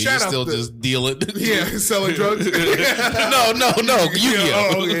crazy. And Shout you're out still to- just dealing. Yeah, selling drugs. No.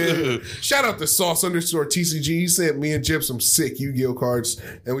 Yu-Gi-Oh. Oh, yeah. Shout out to Sauce_TCG. He sent me and Jip some sick Yu-Gi-Oh cards,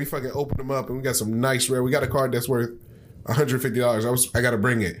 and we fucking opened them up, and we got some nice rare. We got a card that's worth $150. I got to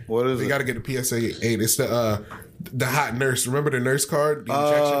bring it. What is we it? got to get a PSA 8. It's the hot nurse. Remember the nurse card? The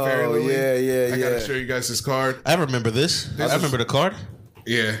injection fairy lily? yeah. I got to show you guys this card. I remember this. I remember the card.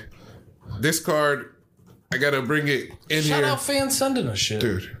 Yeah, this card. I got to bring it in Shout here, out fans sending us shit.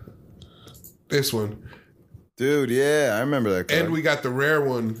 dude. This one. Dude, yeah, I remember that card. And we got the rare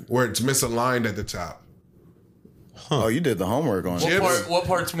one where it's misaligned at the top. Oh, you did the homework on it. What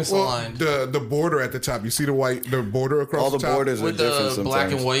part's misaligned? The border at the top. You see the border across All the the top? borders are With different the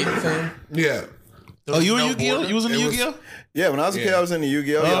black and sometimes. white thing? Yeah. Oh, you were No Yu-Gi-Oh? border? You was in the It was- Yu-Gi-Oh? Yeah, when I was a kid, Yeah. I was into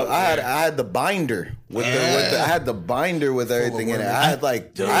Yu-Gi-Oh. Oh, I had the binder with the I had the binder with everything in it. women. I had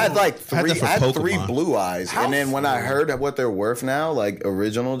like that for three Pokemon. blue eyes, and then when I heard what they're worth now, like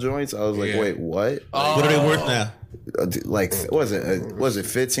original joints, I was like, Yeah. wait, what? What are they worth now? Like, was it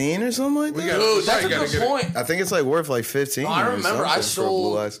 15 or something like that? Dude, that's a gotta good get it. point. I think it's like worth like 15. I or remember I something for blue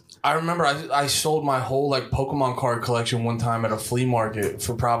sold. eyes. I remember I sold my whole like Pokemon card collection one time at a flea market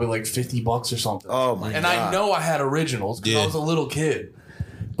for probably like $50 or something. Oh my and god! I know I had originals because Yeah. I was a little kid,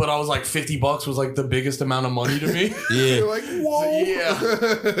 but I was like $50 was like the biggest amount of money to me. Yeah. You're like, whoa.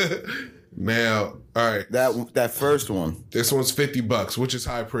 Yeah. Now, all right. that first one. This one's $50, which is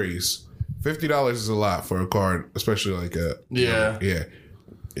high praise. $50 is a lot for a card, especially like a Yeah. Yeah.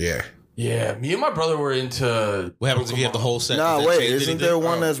 Yeah, me and my brother were into. What happens if you have the whole set? Nah, Does that wait, change isn't anything? there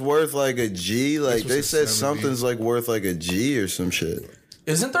one that's worth like a G? Like was they a said 70. something's like worth like a G or some shit.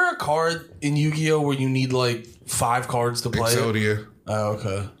 Isn't there a card in Yu-Gi-Oh where you need like 5 cards to play? it? Exodia. Oh,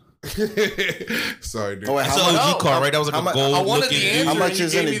 okay. Sorry, dude. Oh, wait, That's how an much? OG card, right? That was like how a much- gold I wanted looking. the dude. answer. How and much you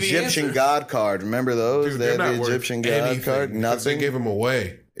is gave an me the Egyptian answer. god card? Remember those? Dude, They they're had not the worth Egyptian god anything, card. 'cause They Nothing. gave them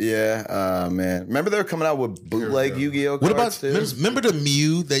away. Yeah, man. Remember they were coming out with bootleg Yu-Gi-Oh What cards about too? remember the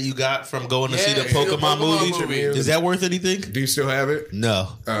Mew that you got from going to see the Yeah, Pokemon, Pokemon movie? movie. Is that worth anything? Do you still have it? No,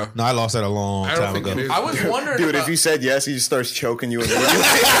 Oh. no, I lost that a long I don't time think ago. it is. I was wondering, Dude, about, if you said yes, he just starts choking you immediately.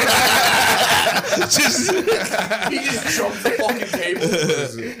 he just jumped the fucking table.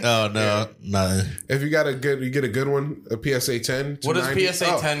 Oh no, nothing. If you get a good one, a PSA 10. What does 290.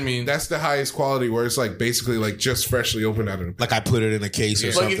 PSA 10 mean? That's the highest quality where it's like basically like just freshly opened out of the Like I put it in a case or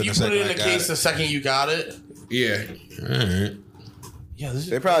Like something. if you the put it in second a I got case the second you got it. Yeah. All right. Yeah, this is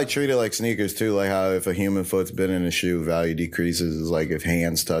They probably treat it like sneakers too, like how if a human foot's been in a shoe, value decreases. Is like if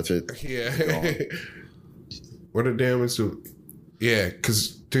hands touch it. Yeah. What a damage to. Yeah, because,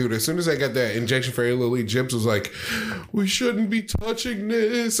 dude, as soon as I got that injection for Lily, Jips was like, we shouldn't be touching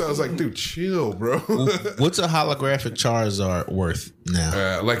this. I was like, dude, chill, bro. What's a holographic Charizard worth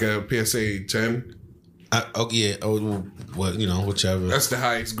now? Like a PSA 10. Oh yeah. Oh, well, whichever. That's the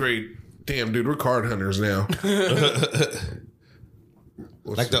highest grade. Damn, dude, we're card hunters now.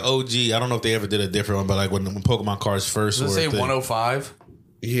 Like the OG. I don't know if they ever did a different one, but like when Pokemon cards first Does were it a say thing. 105?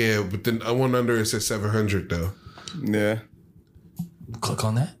 Yeah, but then I went under, it says 700, though. Yeah. Click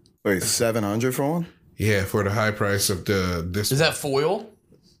on that. Wait, 700 for one? Yeah, for the high price of this. Is that foil?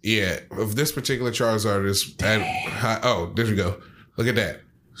 Yeah, of this particular Charizard is at high. Oh, there we go. Look at that.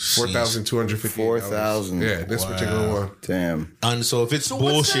 4,250. 4,000. Yeah, this particular one. Damn. And so if it's So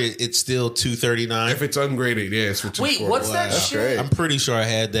what's bullshit, it's still $239. If it's ungraded, yeah, it's for Wait, 240. what's that That's shit? great. I'm pretty sure I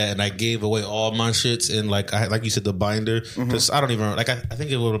had that, and I gave away all my shits. And like you said, the binder. Because I don't even I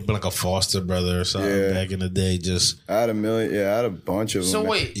think it would have been like a foster brother or something Yeah. back in the day. Just I had a million. Yeah, I had a bunch of them. So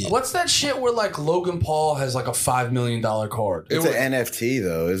wait, what's that shit where like Logan Paul has like a $5 million card? It's was- an NFT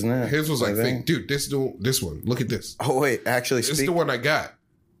though, isn't it? His was like, I think. dude, this one. Look at this. Oh wait, actually, This is the one I got.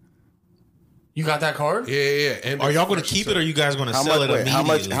 You got that card? Yeah. And Are y'all going to keep it, or are you guys going to sell it immediately?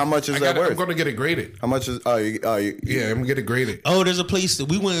 How much is that I'm worth? going to get it graded. How much is? Yeah, I'm going to get it graded. Oh, there's a place that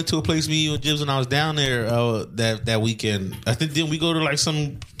we went into a place, me and Jibs, when I was down there that weekend. I think didn't we go to like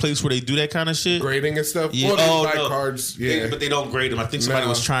some place where they do that kind of shit? Grading and stuff. Yeah. Well, they buy no. cards. Yeah, But they don't grade them. I think somebody No.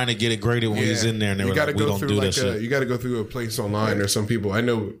 was trying to get it graded when we was in there, and they were like, "We don't do that shit." You got to go through a place online or some people. I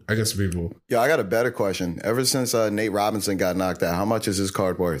got some people. Yeah, I got a better question. Ever since Nate Robinson got knocked out, how much is his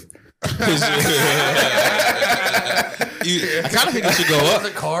card worth? I kind of think it should go Was up.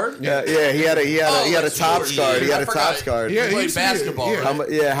 it card? Yeah, he had a that's top sports. card. He Yeah, had I a top forgot. card. Yeah, played used to be- basketball, right?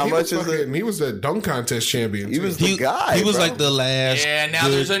 How much is it? He was the dunk contest champion. He too. was the guy. He was bro. like the last. Yeah, now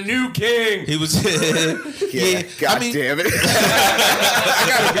good- there's a new king. He was. Yeah, God I mean, damn it.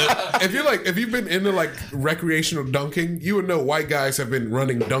 if you've been into like recreational dunking, you would know white guys have been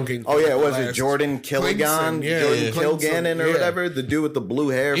running dunking. Oh yeah, for was the it last- Jordan Killigan? Clemson, yeah. Jordan Clemson, Kilgannon or yeah. whatever? The dude with the blue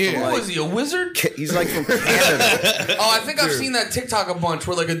hair Yeah. from What like was he, a wizard? he's like from Canada. Oh, I think I've seen that TikTok a bunch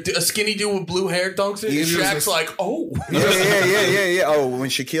where like a skinny dude with blue hair dunks it. And He's just Shaq's like, oh. yeah. Oh, when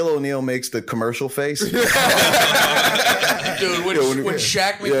Shaquille O'Neal makes the commercial face. Dude, when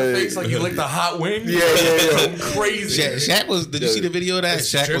Shaq made the face like he licked a hot wing. Yeah. Crazy. Shaq was. Did you see the video of that?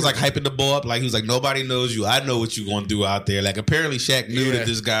 Shaq was like hyping the ball up, like he was like, "Nobody knows you. I know what you're going to do out there." Like apparently Shaq knew that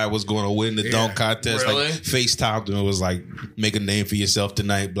this guy was going to win the dunk contest. Really? Like FaceTimed him and was like, "Make a name for yourself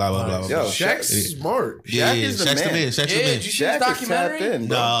tonight." Blah blah blah. Yo, blah. Shaq's smart. Shaq is the Shaq's man. Shaq's the Yeah, man. did you see his Shaq is tapped documentary? in,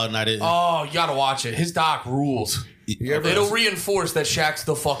 bro. No, not it. Oh, you gotta watch it. His doc rules. You ever, It'll reinforce that Shaq's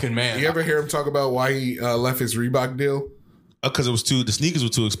the fucking man. you ever hear him talk about why he left his Reebok deal? Because it was the sneakers were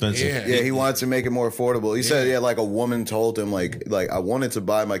too expensive. Yeah, he wanted to make it more affordable. He said, like a woman told him, like I wanted to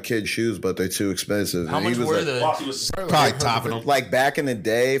buy my kids shoes, but they're too expensive. How And he much was were like, they? He was probably topping them. Like back in the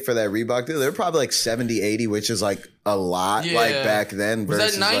day for that Reebok deal, they were probably like 70, 80, which is like a lot. Yeah. Like back then Was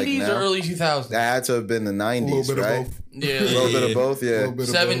versus that 90s like now. or early 2000s? That had to have been the 90s, A little bit right? of both. Yeah, A little bit of both, yeah. little bit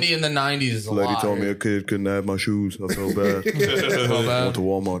of 70 in the 90s is a Lady lot. told me a kid couldn't have my shoes. I felt bad. Felt Went bad. to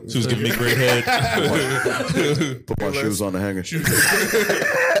Walmart. She was giving me great head. Put my shoes on the hanger.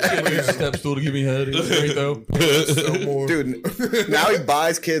 Step stool to give me head. It was great though. No more. Dude, now he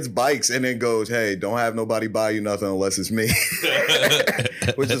buys kids bikes and then goes, "Hey, don't have nobody buy you nothing unless it's me,"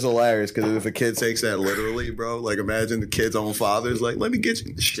 which is hilarious because if a kid takes that literally, bro, like imagine the kid's own father's like, "Let me get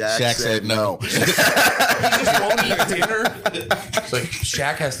you." Shaq said no. He just won't eat dinner. It's like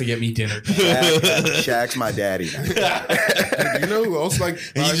Shaq has to get me dinner. Shaq's my daddy. You know who else like?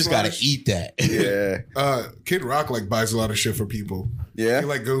 And you buys just a lot gotta of eat that. Yeah, Kid Rock like buys a lot of shit for people. Yeah? he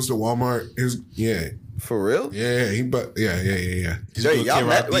like goes to Walmart. for real. Yeah. He Jay, y'all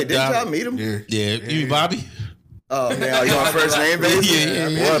met? Wait, didn't y'all meet him? Yeah, you mean Bobby? Oh man, you on first name basis?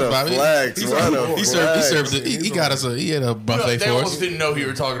 Yeah. What a Bobby. flex! What a He flex! served it. He got us he had a buffet They for almost us. didn't know who you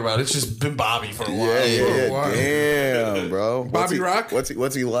were talking about. It's just been Bobby for a while. Yeah. Wow. Damn, bro. Bobby Rock? What's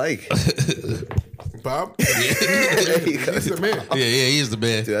he like? Bob. He's the man. Yeah, he is the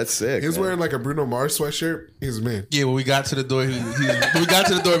man. Dude, that's sick. He was man. wearing like a Bruno Mars sweatshirt. He's the man. Yeah, when we got to the door, when we got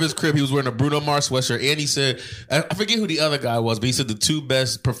to the door of his crib, he was wearing a Bruno Mars sweatshirt, and he said, I forget who the other guy was, but he said the two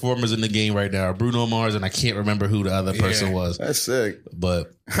best performers in the game right now are Bruno Mars, and I can't remember who the other person was. That's sick.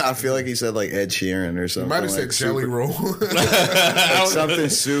 But I feel like he said like Ed Sheeran or something. Might have said like Jelly super- Roll. like something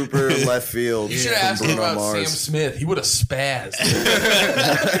super left field. You should have asked him about Sam Smith. He would have spazzed. He's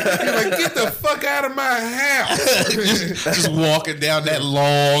like, get the fuck out of my house. just walking down that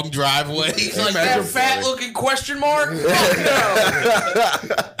long driveway. He's like, that fat looking question mark? Fuck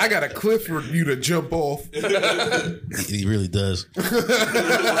no. I got a cliff for you to jump off. He really does.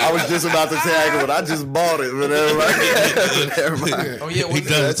 I was just about to tag him, but I just bought it. But never mind. Oh, yeah. He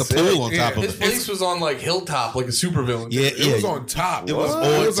does. It's a pool on top of His it. place was on like Hilltop, like a supervillain. Yeah, It was on top. It was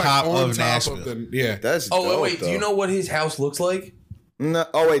on top of Nashville. Yeah. That's Oh, dope, wait. Do you though. know what his house looks like? No,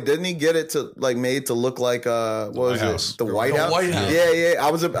 oh wait, didn't he get it to like made to look like what was White House. it? The White House. White House. Yeah. I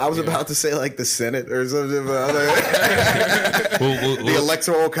was about to say like the Senate or something. But the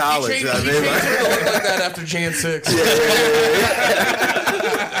Electoral College. He I changed mean, it like- to look like that after Jan 6.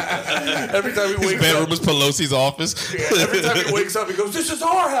 Every time he His wakes bedroom up, is Pelosi's office. every time he wakes up, he goes, "This is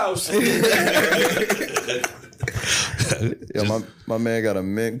our house." Yeah, my man got a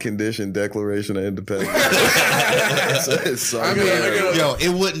mint condition Declaration of Independence. I mean, Yo, it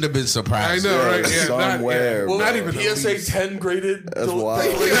wouldn't have been I surprising. know, right? Yeah, Yeah, somewhere, not bro. even the PSA least. 10 graded. That's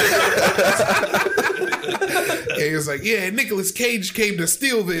wild. And he was like, yeah, Nicolas Cage came to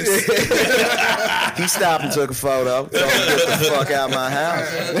steal this. He stopped and took a photo. Told him, get the fuck out of my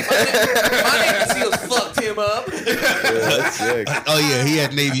house. My Navy SEALs fucked him up. Yeah, that's sick. Oh yeah, he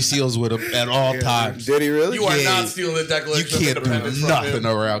had Navy SEAls with him at all times. Did he really? You are Yeah. not stealing the You Declaration of can't Independence do from nothing him.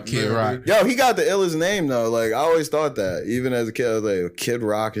 around Kid Rock. Yo, he got the illest name though. Like I always thought that. Even as a kid, I was like, Kid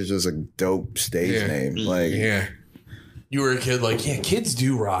Rock is just a dope stage Yeah. name. Like, Yeah. You were a kid like, yeah, kids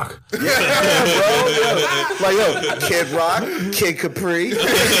do rock. bro. Yo. Like, yo, Kid Rock, Kid Capri, Kid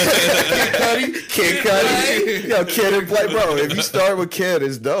Cudi. Yo, Kid and Play, bro. If you start with Kid,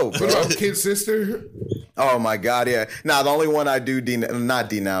 it's dope, What bro. about Kid's sister? Oh my God, yeah. Nah, the only one I do not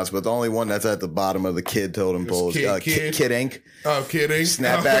denounce, but the only one that's at the bottom of the Kid totem pole is Kid Ink. Oh, kidding.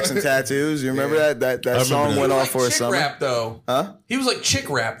 Snapbacks and tattoos. You remember that song that. went He was off for a chick summer? rap though. Huh? He was like chick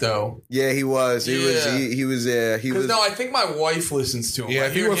rap though. Yeah, he was. He was. Yeah. He was. Yeah, he Because was. no, I think my wife listens to him. Yeah, I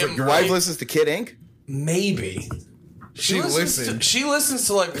if he hear was a him. girl- Wife listens to Kid Ink. Maybe. She listened. She listens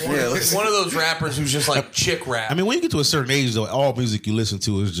to like one of those rappers who's just like chick rap. I mean, when you get to a certain age, though, all music you listen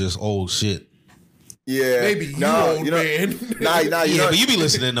to is just old shit. Yeah, Maybe you old man. Nah, you Yeah, know, but you be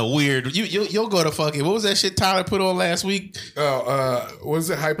listening to weird. You'll go to fucking what was that shit Tyler put on last week? Was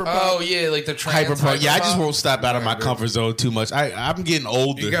it Hyperpop? oh yeah, like the trans Hyperpunk. Yeah, I just hyperpop. won't stop out of my comfort zone too much. I'm getting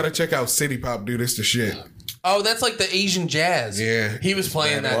older. You gotta check out City Pop, dude. It's the shit. Oh, that's like the Asian jazz. Yeah. he was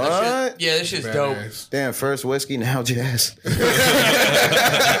playing that. What? That shit, yeah, that shit's dope. Badass. damn, first whiskey, now jazz.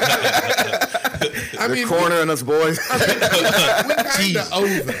 I They're mean, cornering us, boys. we kinda owe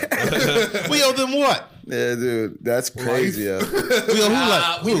them. We owe them what? Yeah, dude, that's crazy. Yeah. We owe who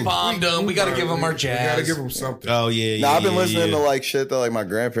like We who? bombed them. We got to give them our jazz. We gotta give them something. Oh yeah, yeah. Now I've been yeah, listening yeah. to like shit that like my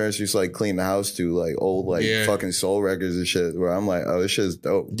grandparents used to like clean the house to, like old like Yeah. fucking soul records and shit. Where I'm like, oh, this shit's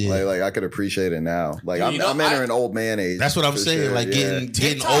dope. Yeah. Like I could appreciate it now. Like You know, I'm entering old man age. That's what I'm for saying. sure, Like yeah. getting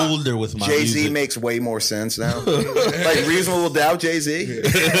TikTok. older with my Jay Z music. makes way more sense now. Like Reasonable Doubt, Jay Z.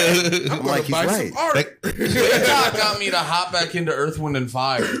 I'm like, he's Buy right. some art. TikTok got me to hop back into Earth, Wind, and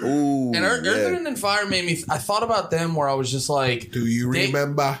Fire. Ooh, And Earth, yeah. Wind, and Fire made me. I thought about them where I was just like, Do you They-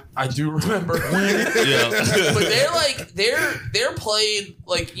 remember? I do remember. Yeah. But they're like they're played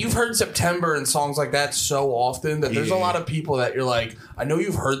like you've heard September and songs like that so often that there's a lot of people that you're like, I know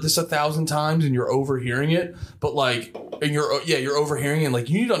you've heard this 1,000 times and you're overhearing it, but like and you're overhearing it and like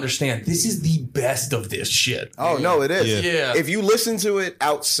you need to understand this is the best of this shit. Oh no, it is. Yeah. Yeah. If you listen to it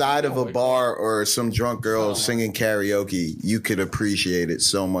outside of a bar or some drunk girl singing karaoke, you could appreciate it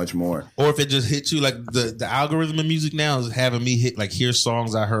so much more. Or if it just hits you, like the algorithm of music now is having me hear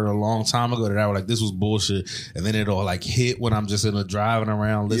songs I heard a long time ago that I was like, this was bullshit, and then it'll like hit when I'm just in a driving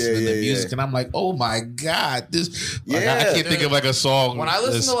around listening Yeah, to music, yeah. and I'm like, oh my god, this. Like, Yeah. I can't think of like a song. When I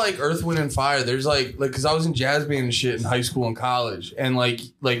listen that's- to like Earth, Wind, and Fire, there's like because I was in jazz band and shit in high school and college, and like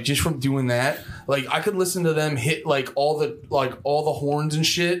just from doing that, like I could listen to them hit like all the horns and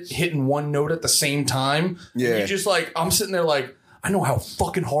shit hitting one note at the same time. Yeah. And you just like I'm sitting there like I know how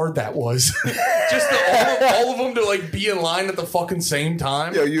fucking hard that was. Just all of them to like be in line at the fucking same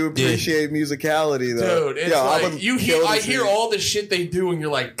time. Yo, you appreciate musicality though. Dude, it's Yo, I like would you kill hear to I see- hear all the shit they do, and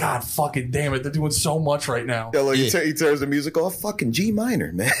you're like, God fucking damn it, they're doing so much right now. Yo, look, Yeah. he turns the music off. Fucking G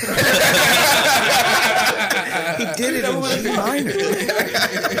minor, man. He did it in G minor.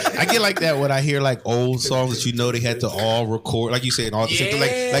 I get like that when I hear like old songs that you know they had to all record, like you said, all the same thing.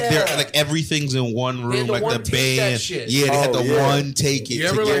 Like they're like everything's in one room, to like the one take that band. shit. Yeah, they had Oh, to yeah. one take it You to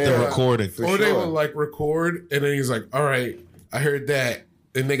ever get like the that? recording. Or they sure. will like record, and then he's like, "All right, I heard that,"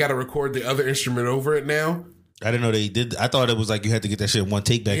 and they got to record the other instrument over it now. I didn't know they did. I thought it was like you had to get that shit in one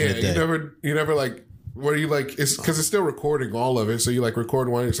take back Yeah, in the day. you never like. What are you like? It's because it's still recording all of it. So you like record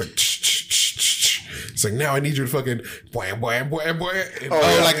one. It's like. It's like now I need you to fucking bwah, bwah, bwah, bwah. And-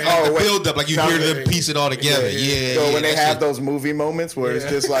 Oh, like the wait. build up, like you hear them piece it all together. Yeah, Yo, yeah, when they that have shit. those movie moments where it's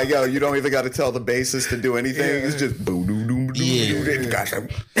just like, yo, you don't even got to tell the bassist to do anything. Yeah. It's just boo doo doo doo Yeah. doo. Got some.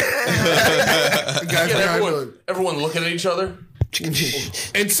 the guys Yeah, behind everyone looking at each other.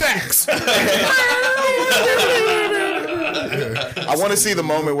 and sax. I want to see the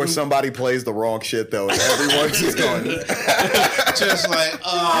moment where somebody plays the wrong shit though, and everyone's just going. just like,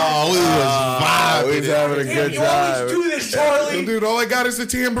 oh, we was vibing. He's having a good time. this, Charlie. Dude, all I got is the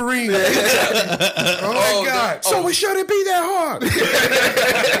tambourine. Oh my god! So it shouldn't be that hard.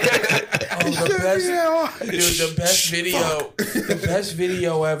 The best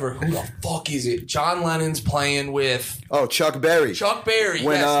video ever. Who the fuck is it? John Lennon's playing with Oh, Chuck Berry. Chuck Berry.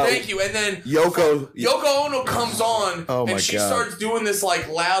 When, Yes, thank you. And then Yoko. Yoko Ono comes on, Oh my and she God. starts doing this like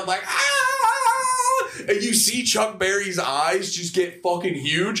loud, like and you see Chuck Berry's eyes just get fucking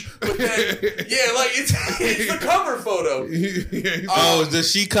huge. But then, yeah, like it's the cover photo.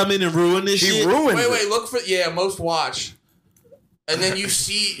 Does she come in and ruin this shit? She ruined it. Wait, look for most watched. And then you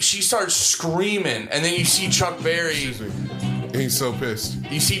see she starts screaming, and then you see Chuck Berry. He's so pissed.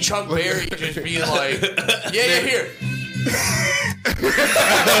 You see Chuck Berry just being like, yeah, here.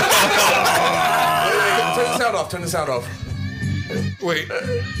 Wait, turn the sound off. Wait.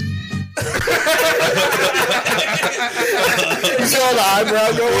 You saw the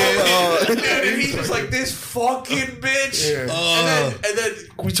eyebrow go up? Dude, and he's just like, this fucking bitch. Yeah. And then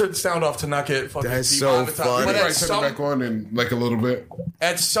we turned the sound off to not get fucking That's so demonetized. funny. But Right, turn it back on in like a little bit.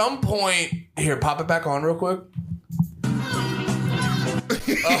 at some point, here, pop it back on real quick.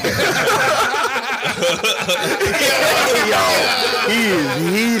 Yo, he is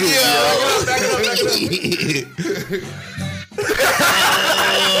heated, yo. Back it up.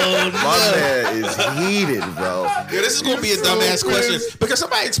 My man is heated, bro. Yeah, this is gonna be a dumbass question because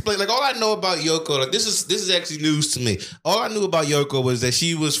somebody explained. Like, all I know about Yoko, like this is actually news to me. All I knew about Yoko was that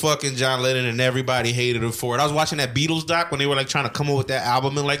she was fucking John Lennon and everybody hated her for it. I was watching that Beatles doc when they were like trying to come up with that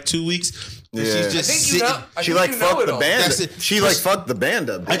album in like 2 weeks. And Yeah. she's just I think you sitting. know. She like fucked the band. That's it. She like fucked the band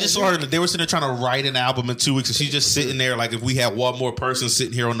up. I just saw her. They were sitting there trying to write an album in 2 weeks, and she's just sitting there like if we had one more person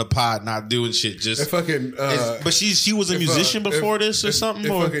sitting here on the pod not doing shit. Just If fucking, but she was a musician before this or something.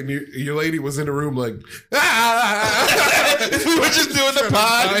 If Or fucking your lady was in the room like, we were just doing the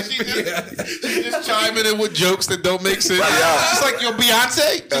pod. She just chiming in with jokes that don't make sense. Just like your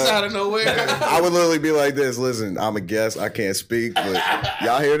Beyonce, just out of nowhere. I would literally be like this. Listen, I'm a guest. I can't speak, but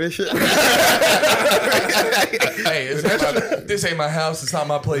y'all hear this shit? Hey, this ain't my house. It's not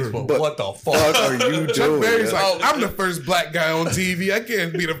my place. But what the fuck? What are you Chuck doing? Berry's yo? like, I'm the first black guy on TV. I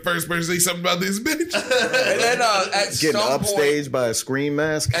can't be the first person to say something about this bitch. And then at Getting some upstaged point, by a scream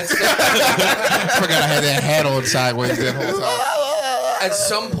mask. at some, I forgot I had that hat on sideways that whole time. at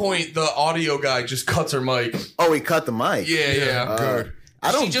some point, the audio guy just cuts her mic. Oh, he cut the mic. Yeah. Good.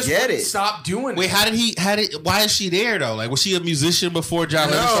 I don't She just get wouldn't it. stop doing Wait, it. how did he? Why is she there though? Like, was she a musician before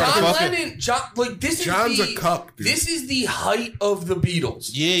John Lennon started John fucking? Lennon, this John's is a cuck, dude. This is the height of the Beatles.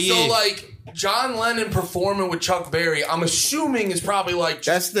 Yeah. So like John Lennon performing with Chuck Berry, I'm assuming is probably like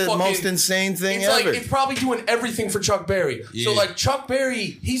That's the fucking- most insane thing It's ever. like it's probably doing everything for Chuck Berry. So Yeah. like Chuck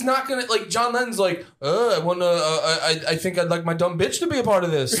Berry, he's not gonna like John Lennon's like, I think I'd like my dumb bitch to be a part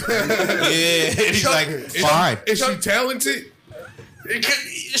of this. Yeah, he's Chuck- like, fine. Is she talented?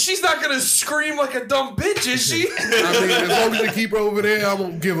 She's not gonna scream like a dumb bitch, is she? I mean, as long as they keep her over there, I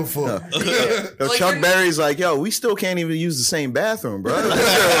won't give a fuck. Yo, Like, Chuck you're- Berry's like, yo, we still can't even use the same bathroom, bro.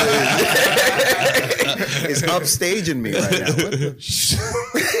 It's upstaging me right now.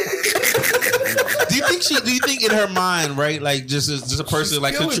 Do you think in her mind, right? Like just a person She's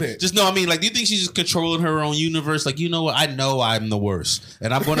like killing it. just no. I mean, like, do you think she's just controlling her own universe? Like, you know what? I know I'm the worst,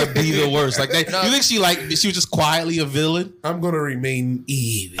 and I'm gonna be the worst. Like, you think she was just quietly a villain? I'm gonna remain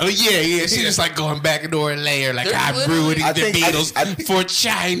evil. I mean, yeah. She's just like going back into her lair, like There's I'm literally- ruining I the think- Beatles I think- for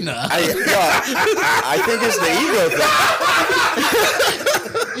China. I think it's the ego thing.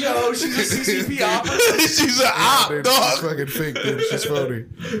 Yo, she's a CCP operative. She's an op, Dude, dog. she's fucking fake, dude. She's phony.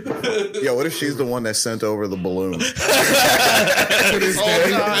 Yo, what if she's the one that sent over the balloon? To this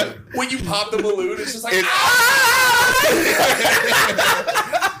day, When you pop the balloon, it's just like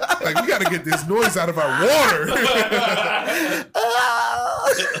like, we gotta get this noise out of our water.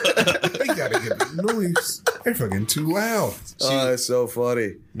 We gotta get the noise. They're fucking too loud. Oh, that's so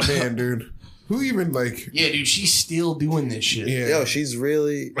funny. Man, dude. Who even like? yeah, dude, she's still doing this shit. Yeah. Yo, she's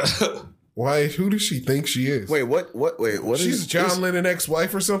really. Why? Who does she think she is? Wait, what? Wait, what is She's John Lennon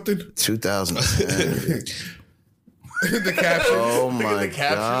ex-wife or something. 2010. The caption. Oh Look at my the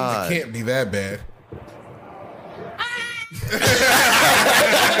caption. god. Can't be that bad.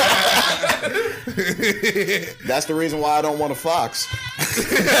 That's the reason why I don't want a fox.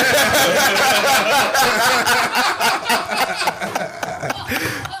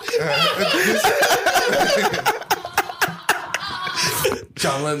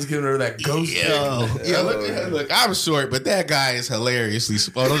 John Lennon's giving her that ghost. Look, I'm short, but that guy is hilariously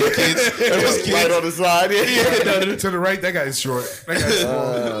small. Those kids, those Right kids. on the side. Yeah. To the right, that guy's short. That guy's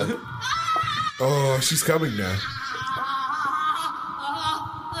small. Oh, she's coming now.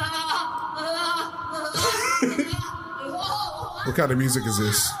 What kind of music is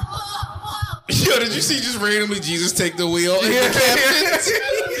this? Yo, did you see just randomly Jesus take the wheel? In the captions?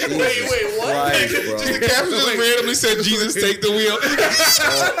 Wait, what? Christ, bro. Just the caption just randomly said Jesus take the wheel.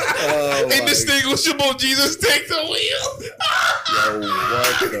 Oh, my Indistinguishable Jesus take the wheel. Yo,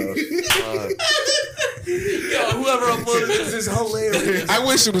 what the fuck? Yo, whoever uploaded this is hilarious. I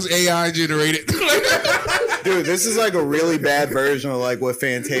wish it was AI generated. Dude, this is like a really bad version of like what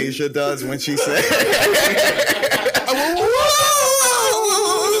Fantasia does when she says.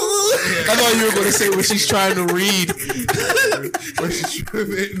 I thought you were going to say when she's trying to read. When she's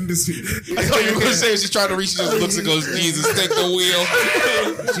hitting the seat. I thought you were going to say when she's trying to read, she just looks and goes, Jesus, take the wheel.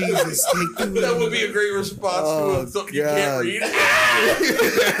 Jesus, take the That would be a great response to something you can't read.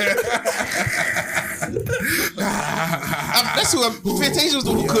 That's who Fantasia was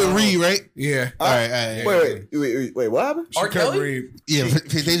the one who couldn't read, right? Yeah. All right. Wait, what happened? R. Couldn't Kelly? read. Yeah,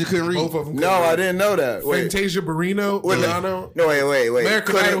 Fantasia couldn't read. Both of them. No, I didn't know that. Wait. Fantasia Barrino. Milano. No, wait.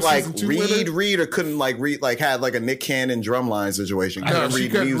 American Couldn't Idol like season 2 read or couldn't like read, like had like a Nick Cannon drumline situation. No, she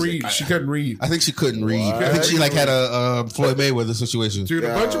couldn't music. read. She couldn't read. I think she couldn't read. I think she like had a Floyd Mayweather situation. Dude,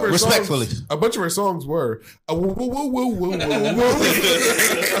 a bunch of her Respectfully. songs. A bunch of her songs were.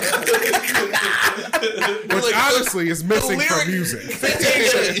 Which honestly is missing from music.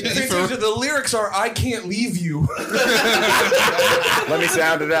 Fantasia, the lyrics are "I can't leave you." Let me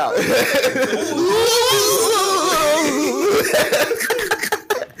sound it out.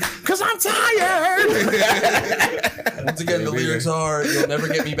 Cause I'm tired. Once again, the lyrics are "You'll never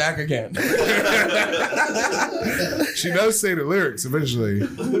get me back again." She does say the lyrics eventually.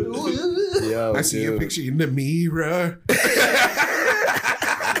 Yo, I see your picture in the mirror.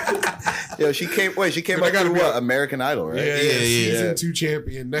 Yo, she came up through what? American Idol, right? Yeah. Season 2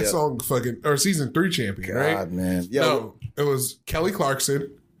 champion. That Yeah. song or season 3 champion, right? God, man. Yo, No, it was Kelly Clarkson.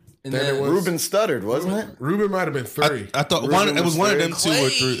 And Then then it was Ruben stuttered, wasn't it? Ruben might have been 3. I thought Ruben it was was one of three. them two or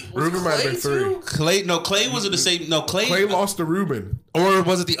three. Ruben might have been 3. Clay wasn't the same. No, Clay lost to Ruben. or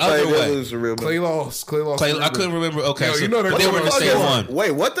was it the other Clay did way? lose to Ruben. Clay lost. Clay, to I Ruben. couldn't remember. Okay, Yo, so you know they're they going were on the tour. same one. Wait,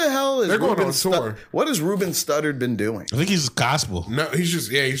 what the hell is They're going Ruben on tour. What has Ruben Studdard been doing? I think he's gospel. No,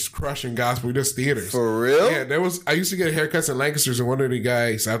 he's crushing gospel. He does theaters. For real? Yeah, I used to get haircuts in Lancaster's, and one of the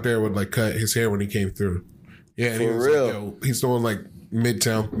guys out there would like cut his hair when he came through. Yeah, and he For was real? Like, yo, he's doing like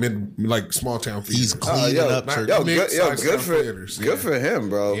like small town theaters. He's cleaning up church. Good for him,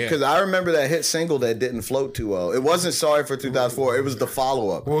 bro. Yeah. Because I remember that hit single that didn't float too well. It wasn't Sorry for 2004. It was the follow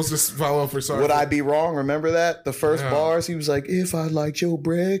up. What was this follow up for? Sorry, Would I be wrong? Remember that? The first bars, he was like, "If I liked your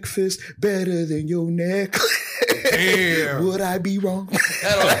breakfast better than your necklace, Damn. would I be wrong? those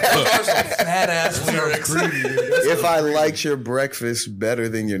are some fat ass lyrics. If I liked your breakfast better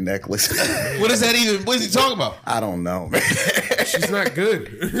than your necklace." What is that even? What is he talking about? I don't know, man. She's not good.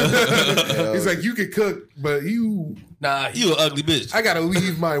 He's like, you can cook, but Nah, You an ugly bitch. I gotta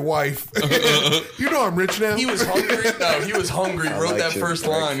leave my wife. You know I'm rich now. he was hungry. No, he was hungry. Wrote like that your first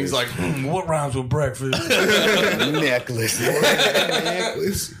line. He's like, "What rhymes with breakfast?" Necklace.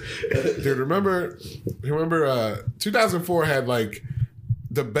 Dude, remember 2004 had like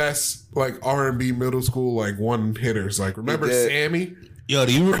the best like R&B middle school like one hitters. Like remember did. Sammy? Yo,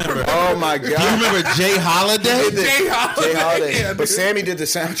 do you remember? Oh my Do you god. remember Jay Holiday? Jay Holiday. Jay Holiday. Yeah, But dude. Sammy did the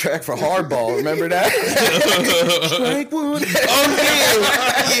soundtrack for Hardball. Remember that? Strike one.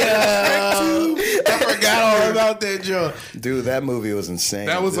 Oh yeah. I forgot all about that joke. Dude, that movie was insane.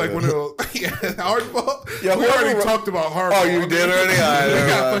 That was like dude. one of those hardball. Yeah, we whoever already wrote- talked about hardball. Oh, you did already? All right, We never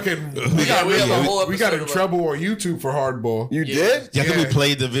got mind. fucking. we have a whole We got in episode trouble on YouTube for hardball. You did? Yeah, I think Yeah. we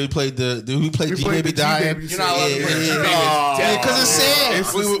played G Baby dying. You're not allowed to play G-Baby. Yeah, because it's sad.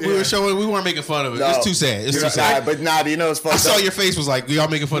 It's we just- were showing. We weren't making fun of it. No. It's too sad. It's too sad. But you know it's fucked I saw up. your face was like, y'all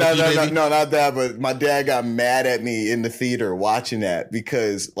making fun No, of G Baby. no, not that. But my dad got mad at me in the theater watching that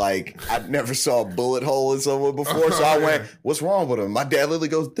because, like, I never saw a bullet hole in someone before. So I went, "What's wrong with him?" My dad literally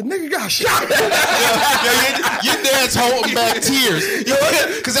goes, "The nigga got shot." Your dad's holding back tears.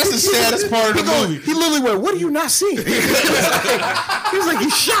 Because that's the saddest part of the movie. He literally went, "What are you not seeing?" He was like,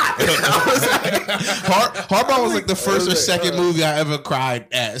 "He's shot." I was like, Hardball was like the first or second movie I ever cried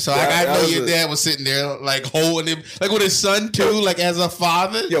at. So like, I that know was your dad was sitting there like holding him, like with his son too, like as a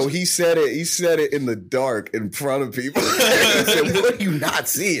father. Yo, he said it. He said it in the dark in front of people. He said, "What are you not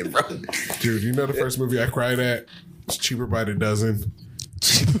seeing, bro?" Dude, you know the first movie I cried at? It's Cheaper by the Dozen.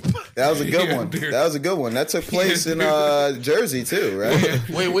 That was a good Yeah, one. dude. That was a good one. That took place in Jersey too, right?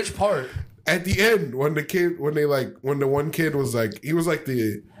 Wait, which part? At the end, when the one kid was like, he was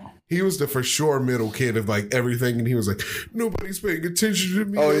the for sure middle kid of like everything, and he was like, nobody's paying attention to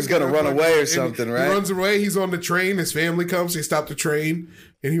me. Oh, he's gonna run away or And something, he right? runs away. He's on the train. His family comes. They stop the train,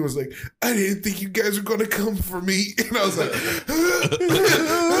 and he was like, I didn't think you guys were gonna come for me. And I was like,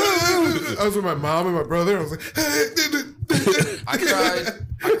 I was with my mom and my brother. I was like, I cried.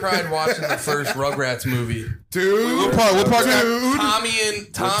 I cried watching the first Rugrats movie. Dude. What part? Dude.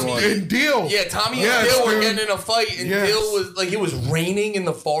 Tommy And Deal. Yeah, Tommy Yes, and Dill were dude. getting in a fight, and Yes. Dill was like, it was raining in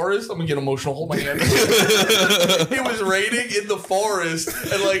the forest. I'm gonna get emotional. Hold my hand. It was raining in the forest,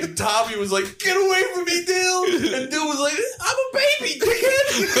 and like Tommy was like, "Get away from me, Dill!" And Dill was like, "I'm a baby,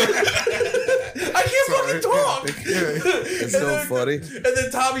 dickhead. I can't fucking talk." It's so funny. And then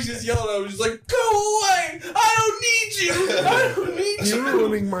Tommy's just yelling. I was just like, "Go away! I don't need you. I don't need you." You're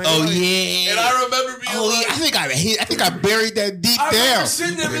ruining my Oh life. yeah. And I remember being Oh like, yeah. I think I buried that deep I remember down.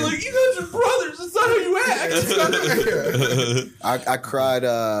 sitting there being like, "You guys are brothers. That's not how you act." I cried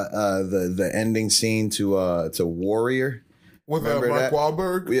the ending scene to Warrior. With Remember Mark that?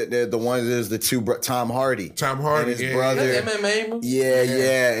 Wahlberg. The ones is the two Tom Hardy. Tom Hardy, and his yeah. brother. That MMA movie?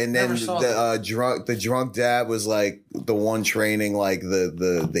 Yeah. And then Never saw the drunk dad was like the one training like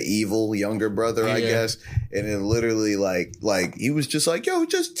the evil younger brother, I guess. And it literally like he was just like, "Yo,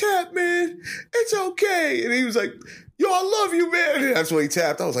 just tap, man. It's okay." And he was like, "Yo, I love you, man." And that's when he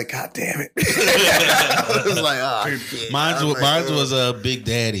tapped. I was like, "God damn it." I was like, shit. Mine was a Big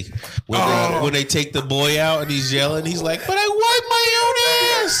Daddy when they take the boy out and he's yelling. He's like, "But I wipe my own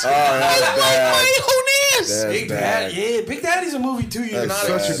ass. that's I wipe my own ass." That's Big bad. Daddy, yeah, Big Daddy's a movie too. You're That's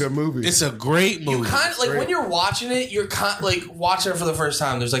not Such a good movie. It's a great movie. kind of like when you're watching it, you're like watching it for the first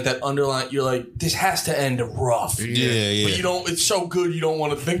time. There's like that underline. You're like, this has to end rough. yeah. But you don't. It's so good. You don't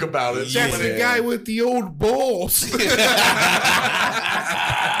want to think about it. That's the guy with the old balls.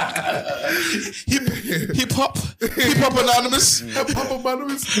 Hip hop anonymous. Papa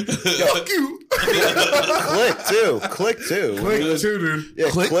Anonymous. Fuck you. Click too. Click too, dude. Yeah,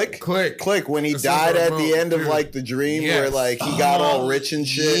 Click. Click when he That's died what at I'm the end of dude. like the dream Yes. where like he got all rich and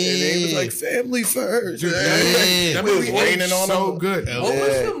shit, and he was yeah. like family first. Dude, Yeah. that It was movie raining aged on so him. good. What was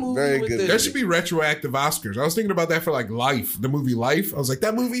Yeah, the movie very with good. the? There should be retroactive Oscars. I was thinking about that for like Life, the movie Life. I was like,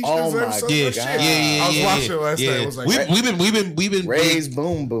 that movie Oh deserves my so Yeah, much God. shit. yeah. I was watching it last night. I was like, we've been Raise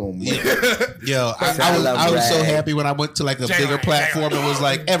boom boom. Yo, I love was so Ray. happy when I went to like a bigger platform and was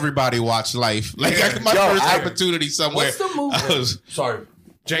like, everybody watch Life. Like my Yo, first I- opportunity somewhere. What's the movie? I was- Sorry.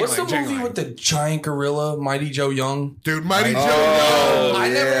 Jangling, What's the movie Jangling. with the giant gorilla, Mighty Joe Young? Dude, Mighty Joe. Oh, I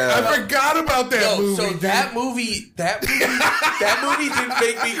never- yeah. I forgot about that Yo, movie. so dude. that movie didn't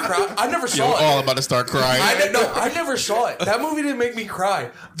make me cry. I never Yo, saw it. all about to start crying. I never saw it. That movie didn't make me cry.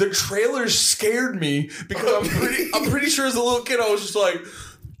 The trailer scared me because I'm pretty sure as a little kid I was just like,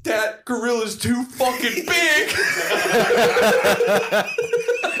 that gorilla's too fucking big.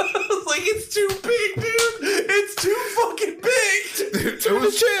 I was like, it's too big, dude. It's too fucking big. It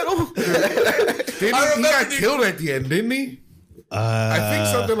was channel. He got killed at the end, didn't he? I think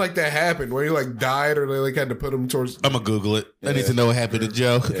something like that happened where he like died or they like had to put him towards. I'm gonna Google it. I need to know what happened to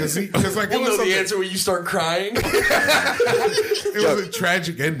Joe. Because like We'll it was know the something- answer when you start crying. It was a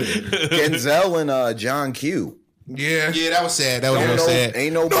tragic ending. Denzel and John Q. Yeah. Yeah, that was sad. That was real Ain't, no, sad.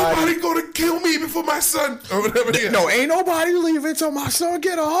 ain't nobody. Nobody gonna kill me before my son or whatever. Yeah. No, ain't nobody leaving till my son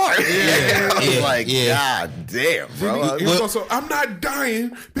get a heart. I was yeah, like, yeah. God damn, bro. He was also, I'm not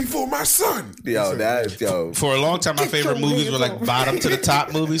dying before my son. Yo. For a long time, my Get favorite your movies were hands like off. bottom to the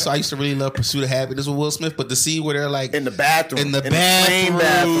top movies. So I used to really love Pursuit of Happiness with Will Smith. But to see where they're like In the bathroom. In the main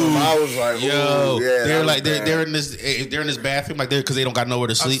bathroom. I was like, yo, ooh, yeah. they're that like was bad. they're in this bathroom like they're because they don't got nowhere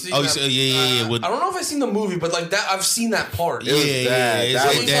to sleep. seen Oh, you that. see, yeah. With, I don't know if I've seen the movie, but like that, I've seen that part. It was yeah, bad. it's That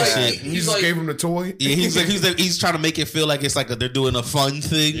like was that bad. shit. He He's just like, gave him the toy. Yeah, he's trying to make it feel like it's like they're doing a fun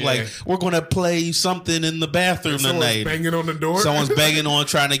thing. Yeah. Like we're gonna play something in the bathroom Someone's tonight. banging on the door. Someone's banging on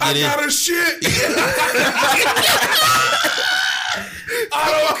trying to I get in. got a shit.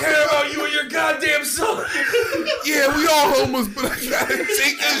 I don't care about you and your goddamn son. Yeah, we all homeless, but I gotta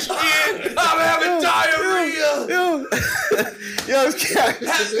take a shit. I'm having diarrhea. Yo, this cat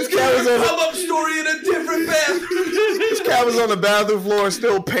was on Come up story in a different bathroom. this cat was on the bathroom floor,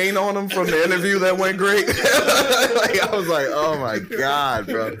 still paint on him from the interview that went great. Like I was like, oh my god,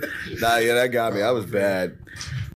 bro. Nah, yeah, that got me. I was bad.